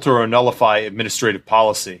alter or nullify administrative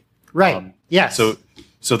policy. Right. Yes.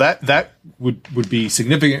 So that would be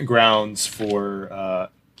significant grounds for,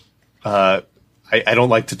 I don't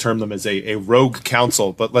like to term them as a rogue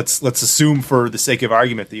council, but let's assume for the sake of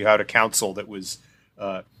argument that you had a council that was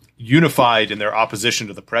unified in their opposition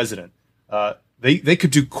to the president. They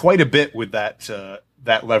could do quite a bit with that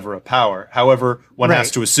lever of power. However, one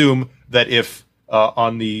has to assume that if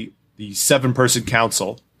on the 7-person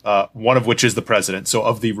council, one of which is the president, so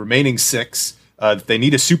of the remaining 6, they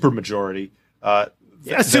need a supermajority. A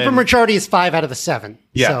supermajority is 5 out of the 7.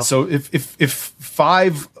 Yeah. So if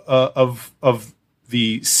 5 of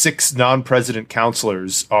the 6 non-president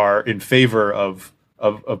counselors are in favor of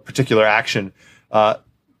particular action,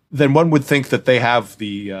 then one would think that they have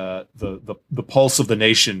the pulse of the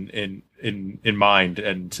nation in mind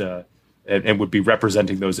and would be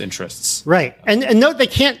representing those interests. Right. And note, they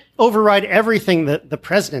can't override everything that the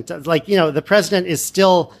president does. Like, you know, the president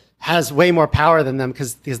has way more power than them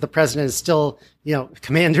because the president is still, you know,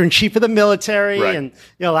 commander in chief of the military and,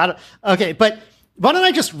 you know, okay. But why don't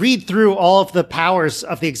I just read through all of the powers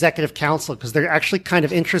of the executive council? Because they're actually kind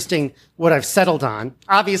of interesting what I've settled on.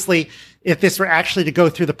 Obviously, if this were actually to go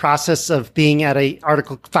through the process of being at a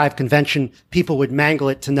Article 5 convention, people would mangle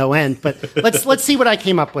it to no end. But let's see what I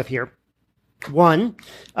came up with here. 1,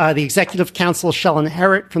 the executive council shall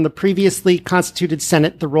inherit from the previously constituted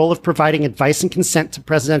Senate the role of providing advice and consent to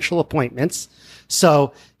presidential appointments.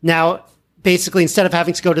 So now, basically, instead of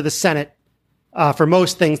having to go to the Senate for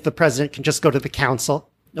most things, the president can just go to the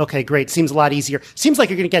council. Okay, great. Seems a lot easier. Seems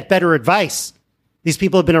like you're going to get better advice. These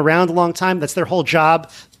people have been around a long time. That's their whole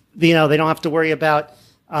job. You know, they don't have to worry about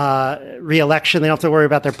re-election. They don't have to worry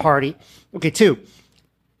about their party. Okay, 2.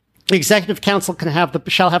 The executive council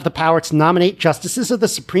shall have the power to nominate justices of the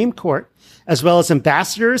Supreme Court, as well as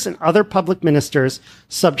ambassadors and other public ministers,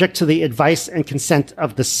 subject to the advice and consent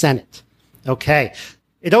of the Senate. Okay.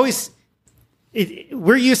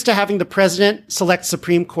 We're used to having the president select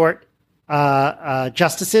Supreme Court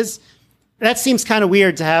justices. That seems kind of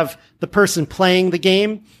weird to have the person playing the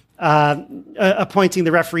game appointing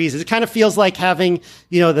the referees. It kind of feels like having,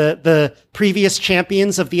 you know, the previous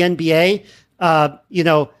champions of the NBA,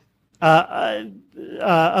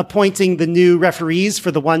 appointing the new referees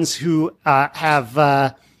for the ones who have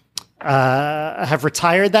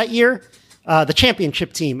retired that year. The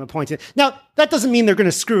championship team appointed. Now, that doesn't mean they're going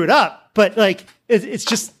to screw it up, but like it's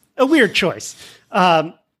just a weird choice.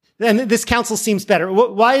 and this council seems better.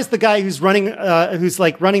 Why is the guy who's running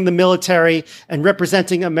the military and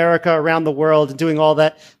representing America around the world and doing all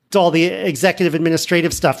the executive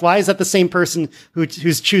administrative stuff? Why is that the same person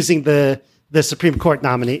who's choosing the Supreme Court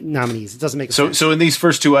nominees? It doesn't make sense. So in these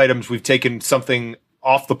first two items, we've taken something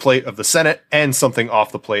off the plate of the Senate and something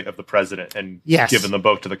off the plate of the president and given them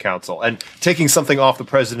both to the council. And taking something off the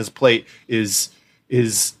president's plate is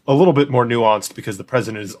a little bit more nuanced because the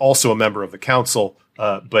president is also a member of the council,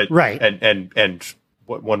 but right. And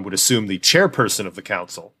what one would assume the chairperson of the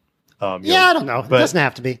council. I don't know. It doesn't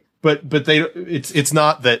have to be. But it's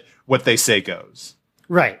not that what they say goes.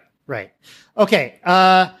 Right. Okay.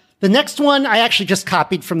 The next one I actually just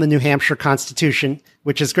copied from the New Hampshire Constitution,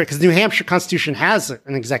 which is great because the New Hampshire Constitution has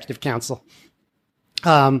an executive council.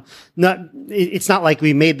 It's not like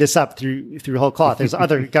we made this up through whole cloth. There's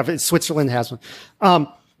other governments. Switzerland has one.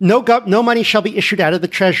 No money shall be issued out of the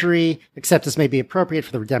Treasury except as may be appropriate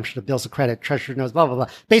for the redemption of bills of credit. Treasury knows blah blah blah.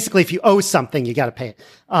 Basically, if you owe something, you got to pay it.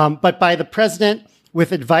 But by the president,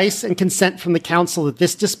 with advice and consent from the council, that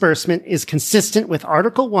this disbursement is consistent with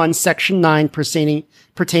Article 1, Section 9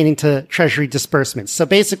 pertaining to Treasury disbursements. So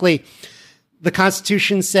basically, the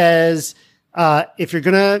Constitution says if you're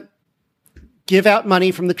going to give out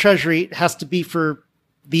money from the Treasury, it has to be for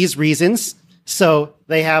these reasons. So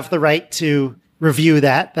they have the right to review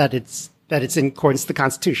that it's in accordance with the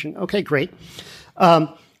Constitution. Okay, great.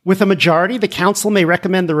 With a majority, the council may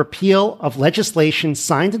recommend the repeal of legislation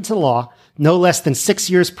signed into law no less than 6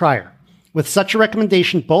 years prior. With such a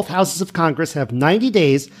recommendation, both houses of Congress have 90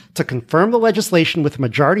 days to confirm the legislation with a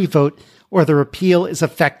majority vote or the repeal is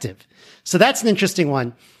effective. So that's an interesting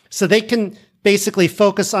one. So they can basically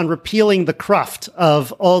focus on repealing the cruft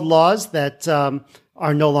of old laws that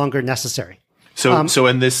are no longer necessary. So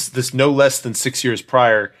in this no less than 6 years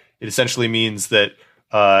prior, it essentially means that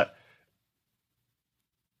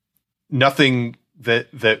nothing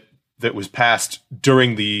that was passed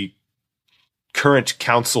during the current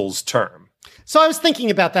council's term. So I was thinking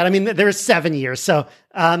about that. I mean, there's 7 years, so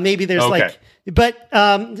maybe there's I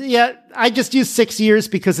just used 6 years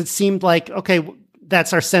because it seemed like, okay,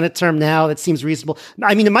 that's our Senate term now. That seems reasonable.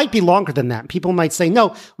 I mean, it might be longer than that. People might say,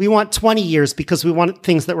 no, we want 20 years because we want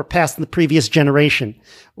things that were passed in the previous generation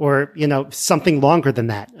or, something longer than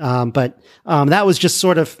that. But that was just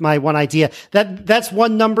sort of my one idea. That's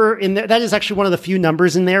one number in there. That is actually one of the few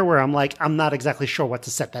numbers in there where I'm like, I'm not exactly sure what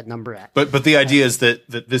to set that number at. But the idea is that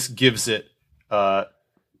this gives it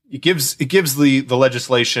gives the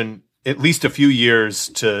legislation at least a few years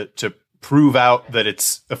to prove out that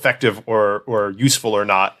it's effective or useful or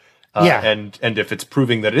not. And if it's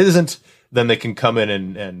proving that it isn't, then they can come in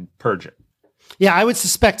and purge it. Yeah, I would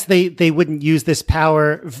suspect they wouldn't use this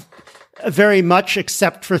power very much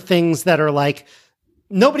except for things that are like,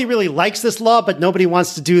 nobody really likes this law, but nobody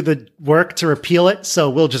wants to do the work to repeal it, so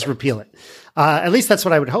we'll just repeal it. At least that's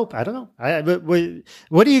what I would hope. I don't know.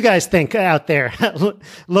 What do you guys think out there?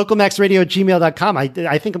 LocalMaxRadio@gmail.com. I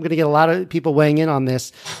think I'm going to get a lot of people weighing in on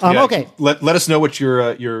this. Okay. Let us know what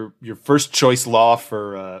your first choice law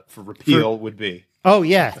for repeal would be. Oh,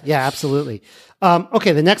 yeah. Yeah, absolutely.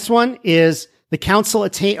 Okay. The next one is the council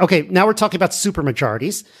okay. Now we're talking about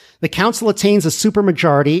supermajorities. The council attains a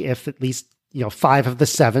supermajority if at least 5 of the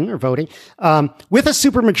 7 are voting. With a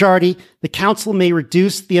supermajority, the council may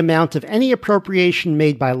reduce the amount of any appropriation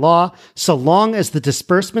made by law, so long as the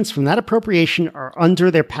disbursements from that appropriation are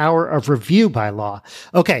under their power of review by law.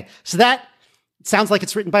 Okay, so that sounds like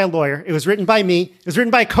it's written by a lawyer. It was written by me. It was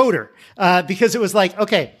written by a coder, because it was like,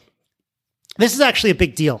 okay, this is actually a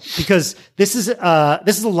big deal because this is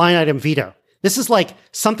a line item veto. This is like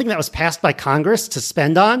something that was passed by Congress to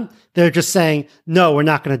spend on. They're just saying, no, we're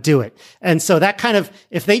not going to do it. And so that kind of,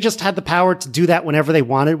 if they just had the power to do that whenever they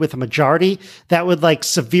wanted with a majority, that would like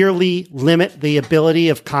severely limit the ability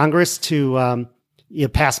of Congress to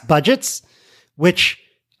pass budgets, which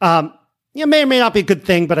may or may not be a good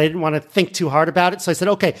thing, but I didn't want to think too hard about it. So I said,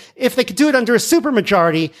 okay, if they could do it under a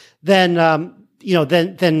supermajority, then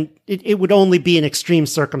then it would only be in extreme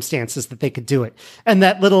circumstances that they could do it. And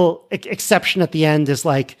that little exception at the end is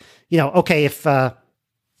like, okay, if the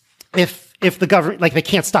government, like they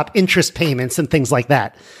can't stop interest payments and things like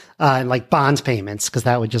that, and like bond payments, because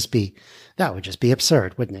that would just be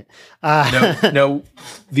absurd, wouldn't it? No,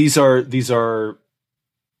 these are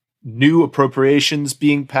new appropriations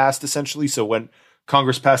being passed essentially. So when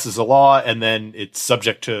Congress passes a law and then it's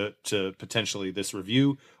subject to potentially this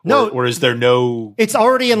review? Or is there no... It's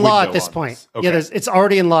already in law at this point. Okay. Yeah, it's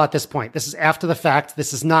already in law at this point. This is after the fact.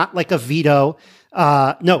 This is not like a veto.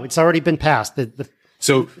 No, it's already been passed.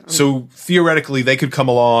 So theoretically, they could come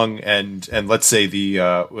along and let's say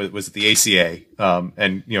was it the ACA,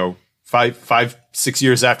 and 5-6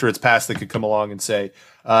 years after it's passed, they could come along and say,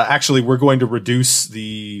 actually, we're going to reduce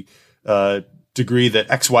the degree that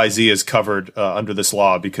XYZ is covered under this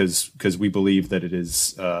law because we believe that it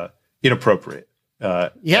is inappropriate.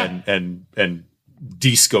 And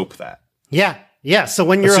de-scope that. Yeah. So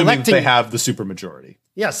when you're assuming electing, they have the supermajority.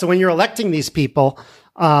 Yeah. So when you're electing these people,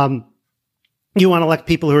 you want to elect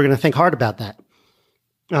people who are going to think hard about that.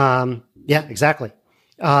 Yeah, exactly.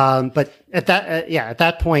 But at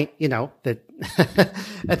that point,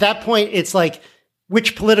 at that point, it's like,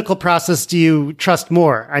 which political process do you trust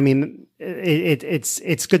more? I mean,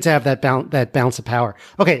 it's good to have that balance of power.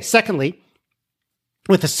 Okay. Secondly,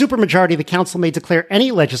 with a supermajority, the council may declare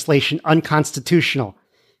any legislation unconstitutional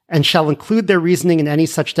and shall include their reasoning in any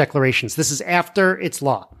such declarations. This is after it's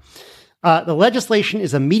law. The legislation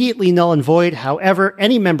is immediately null and void. However,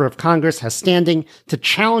 any member of Congress has standing to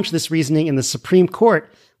challenge this reasoning in the Supreme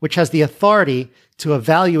Court, which has the authority to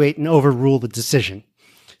evaluate and overrule the decision.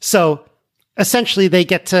 So essentially, they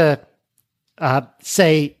get to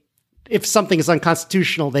say if something is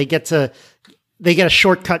unconstitutional, they get a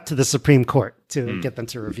shortcut to the Supreme Court to get them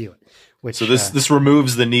to review it. So this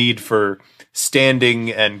removes the need for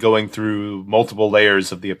standing and going through multiple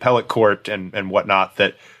layers of the appellate court and whatnot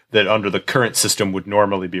that under the current system would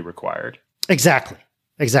normally be required. Exactly.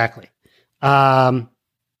 And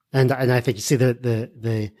I think you see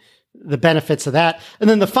the benefits of that. And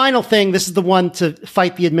then the final thing, this is the one to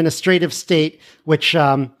fight the administrative state, which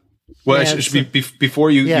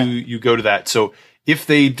before you go to that. So if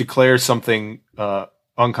they declare something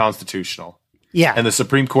unconstitutional, and the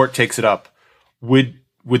Supreme Court takes it up, would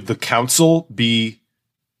the council be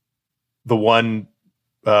the one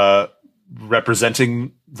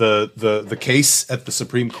representing the case at the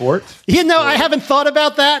Supreme Court? I haven't thought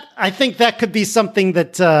about that. I think that could be something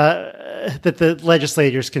that the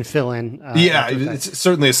legislators can fill in. It's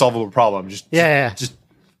certainly a solvable problem. Just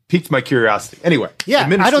piqued my curiosity. Anyway,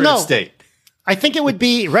 I don't know. State. I think it would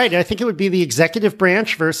be right. I think it would be the executive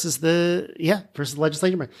branch versus the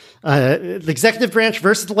legislative branch. The executive branch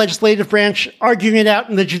versus the legislative branch arguing it out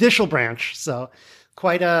in the judicial branch. So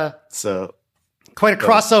quite a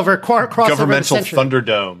crossover. Governmental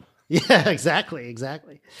Thunderdome. Yeah,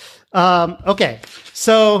 exactly. Okay,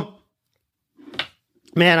 so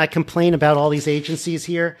man, I complain about all these agencies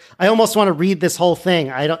here. I almost want to read this whole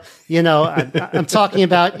thing. I don't. I'm talking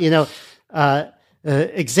about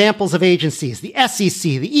examples of agencies: the SEC,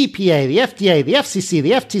 the EPA, the FDA, the FCC,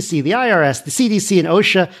 the FTC, the IRS, the CDC, and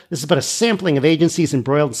OSHA. This is but a sampling of agencies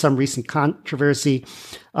embroiled in some recent controversy.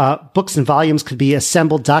 Books and volumes could be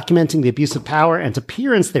assembled documenting the abuse of power and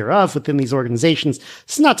appearance thereof within these organizations.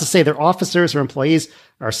 This is not to say their officers or employees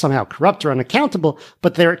are somehow corrupt or unaccountable,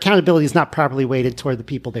 but their accountability is not properly weighted toward the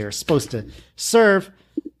people they are supposed to serve.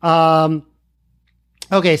 Okay,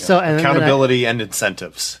 so accountability and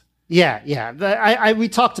incentives. Yeah. We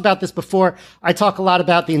talked about this before. I talk a lot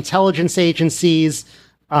about the intelligence agencies.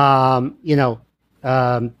 And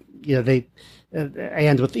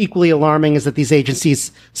what's equally alarming is that these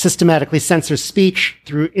agencies systematically censor speech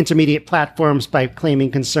through intermediate platforms by claiming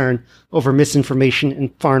concern over misinformation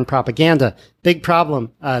and foreign propaganda. Big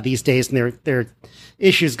problem these days, and there are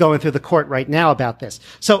issues going through the court right now about this.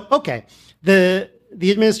 So, okay, the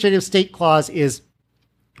administrative state clause is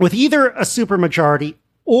with either a supermajority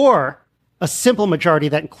or a simple majority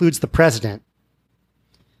that includes the president.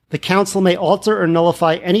 The council may alter or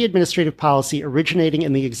nullify any administrative policy originating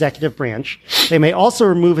in the executive branch. They may also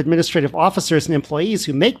remove administrative officers and employees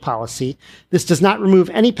who make policy. This does not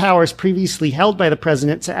remove any powers previously held by the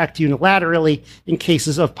president to act unilaterally in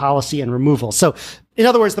cases of policy and removal. So, in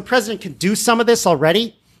other words, the president can do some of this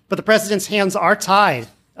already, but the president's hands are tied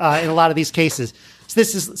in a lot of these cases.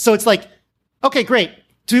 So it's like, okay, great.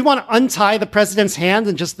 Do we want to untie the president's hand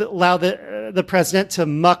and just allow the president to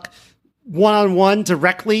muck one-on-one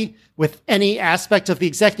directly with any aspect of the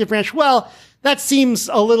executive branch? Well, that seems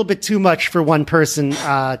a little bit too much for one person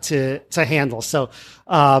to handle. So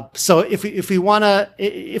if we want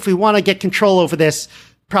to get control over this,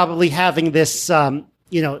 probably having this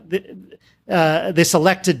this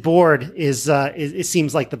elected board it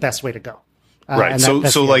seems like the best way to go. Right.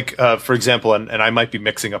 For example, and I might be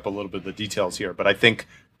mixing up a little bit of the details here, but I think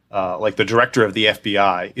like the director of the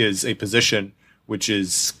FBI is a position which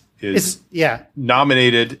is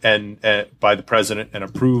nominated and by the president and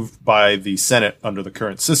approved by the Senate under the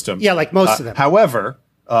current system. Yeah, like most of them. However,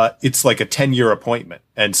 it's like a 10-year appointment,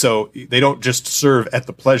 and so they don't just serve at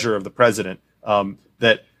the pleasure of the president.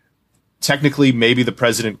 That technically, maybe the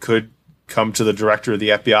president could come to the director of the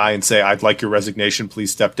FBI and say, "I'd like your resignation.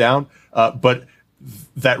 Please step down." But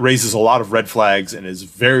that raises a lot of red flags and is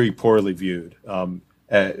very poorly viewed. And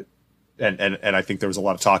I think there was a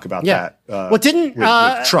lot of talk about that. With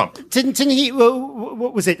Trump? Didn't he?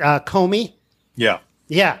 What was it? Comey? Yeah.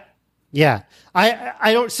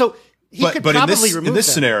 I don't. So he could probably remove in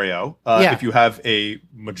this scenario, if you have a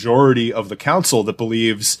majority of the council that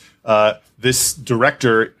believes this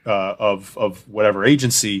director of whatever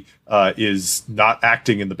agency is not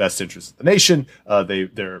acting in the best interest of the nation,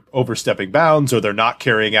 they're overstepping bounds, or they're not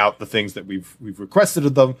carrying out the things that we've requested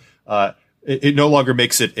of them. It no longer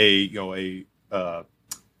makes it the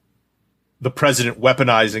president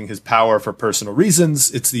weaponizing his power for personal reasons.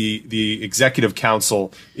 It's the executive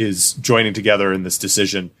council is joining together in this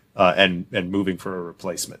decision and moving for a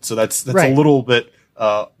replacement. So that's right. A little bit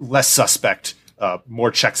less suspect, more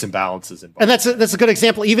checks and balances involved. And that's a good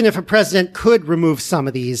example. Even if a president could remove some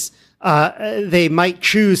of these, they might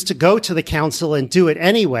choose to go to the council and do it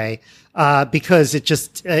anyway. Because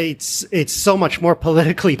it's so much more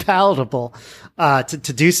politically palatable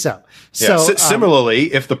to do so. Yeah. So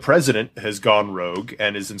similarly, if the president has gone rogue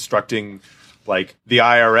and is instructing, like the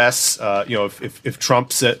IRS, if Trump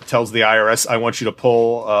tells the IRS, "I want you to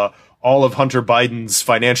pull all of Hunter Biden's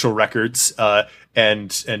financial records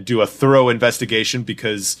and do a thorough investigation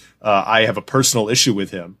because I have a personal issue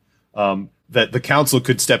with him," that the council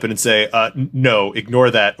could step in and say, "No,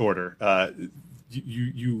 ignore that order.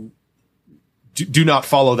 You do not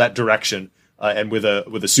follow that direction," and with a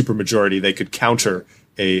supermajority, they could counter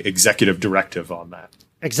a executive directive on that.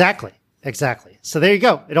 Exactly. So there you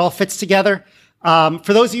go. It all fits together.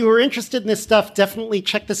 For those of you who are interested in this stuff, definitely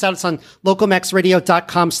check this out. It's on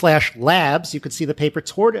localmaxradio.com/labs. You can see the paper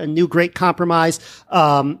Toward a New Great Compromise.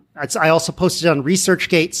 I also posted it on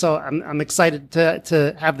ResearchGate, so I'm excited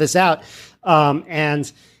to have this out.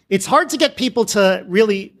 And it's hard to get people to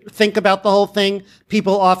really think about the whole thing.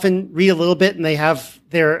 People often read a little bit and they have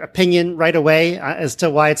their opinion right away as to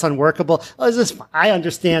why it's unworkable. I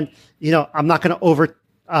understand, I'm not going to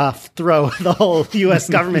overthrow the whole U.S.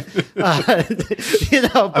 government.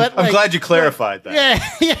 But I'm glad you clarified that.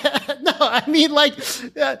 Yeah. No, I mean,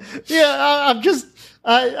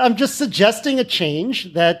 I'm just suggesting a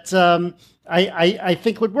change that, I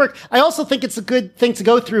think would work. I also think it's a good thing to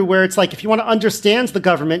go through where it's like, if you want to understand the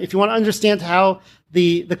government, if you want to understand how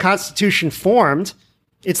the Constitution formed,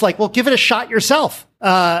 it's like, well, give it a shot yourself.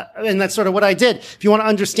 And that's sort of what I did. If you want to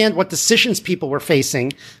understand what decisions people were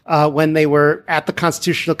facing, when they were at the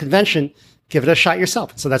Constitutional Convention, give it a shot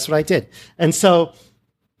yourself. So that's what I did. And so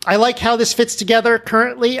I like how this fits together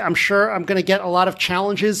currently. I'm sure I'm going to get a lot of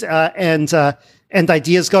challenges, and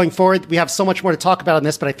ideas going forward. We have so much more to talk about on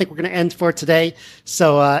this, but I think we're going to end for today.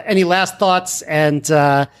 So, any last thoughts, and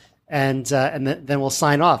then we'll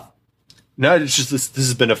sign off. No, it's just this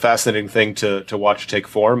has been a fascinating thing to watch take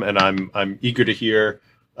form, and I'm eager to hear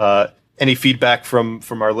any feedback from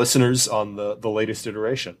our listeners on the latest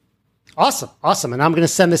iteration. Awesome. And I'm going to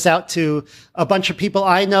send this out to a bunch of people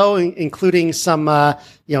I know, including some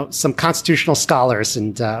constitutional scholars,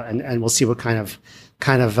 and we'll see what kind of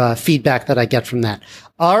feedback that I get from that.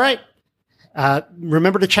 All right.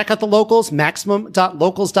 Remember to check out the locals,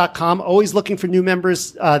 maximum.locals.com. Always looking for new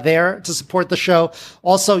members there to support the show.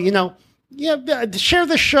 Also, share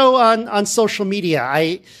the show on social media.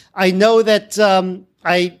 I know that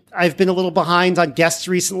I've been a little behind on guests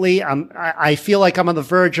recently. I feel like I'm on the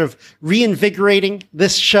verge of reinvigorating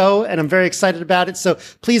this show, and I'm very excited about it. So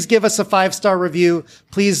please give us a 5-star review.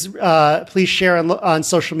 Please share on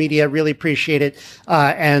social media. Really appreciate it.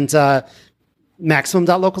 And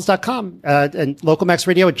maximum.locals.com and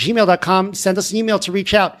localmaxradio@gmail.com. Send us an email to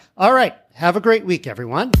reach out. All right. Have a great week,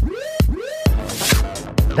 everyone.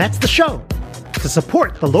 That's the show. To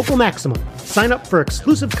support the Local Maximum, sign up for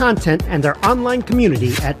exclusive content and our online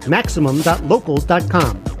community at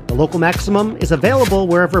maximum.locals.com. The Local Maximum is available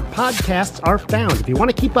wherever podcasts are found. If you want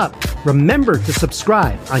to keep up, remember to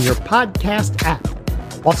subscribe on your podcast app.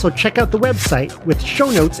 Also, check out the website with show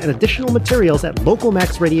notes and additional materials at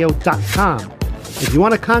localmaxradio.com. If you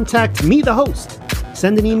want to contact me, the host,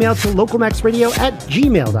 send an email to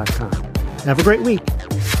localmaxradio@gmail.com. Have a great week.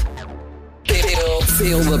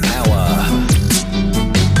 Feel the power.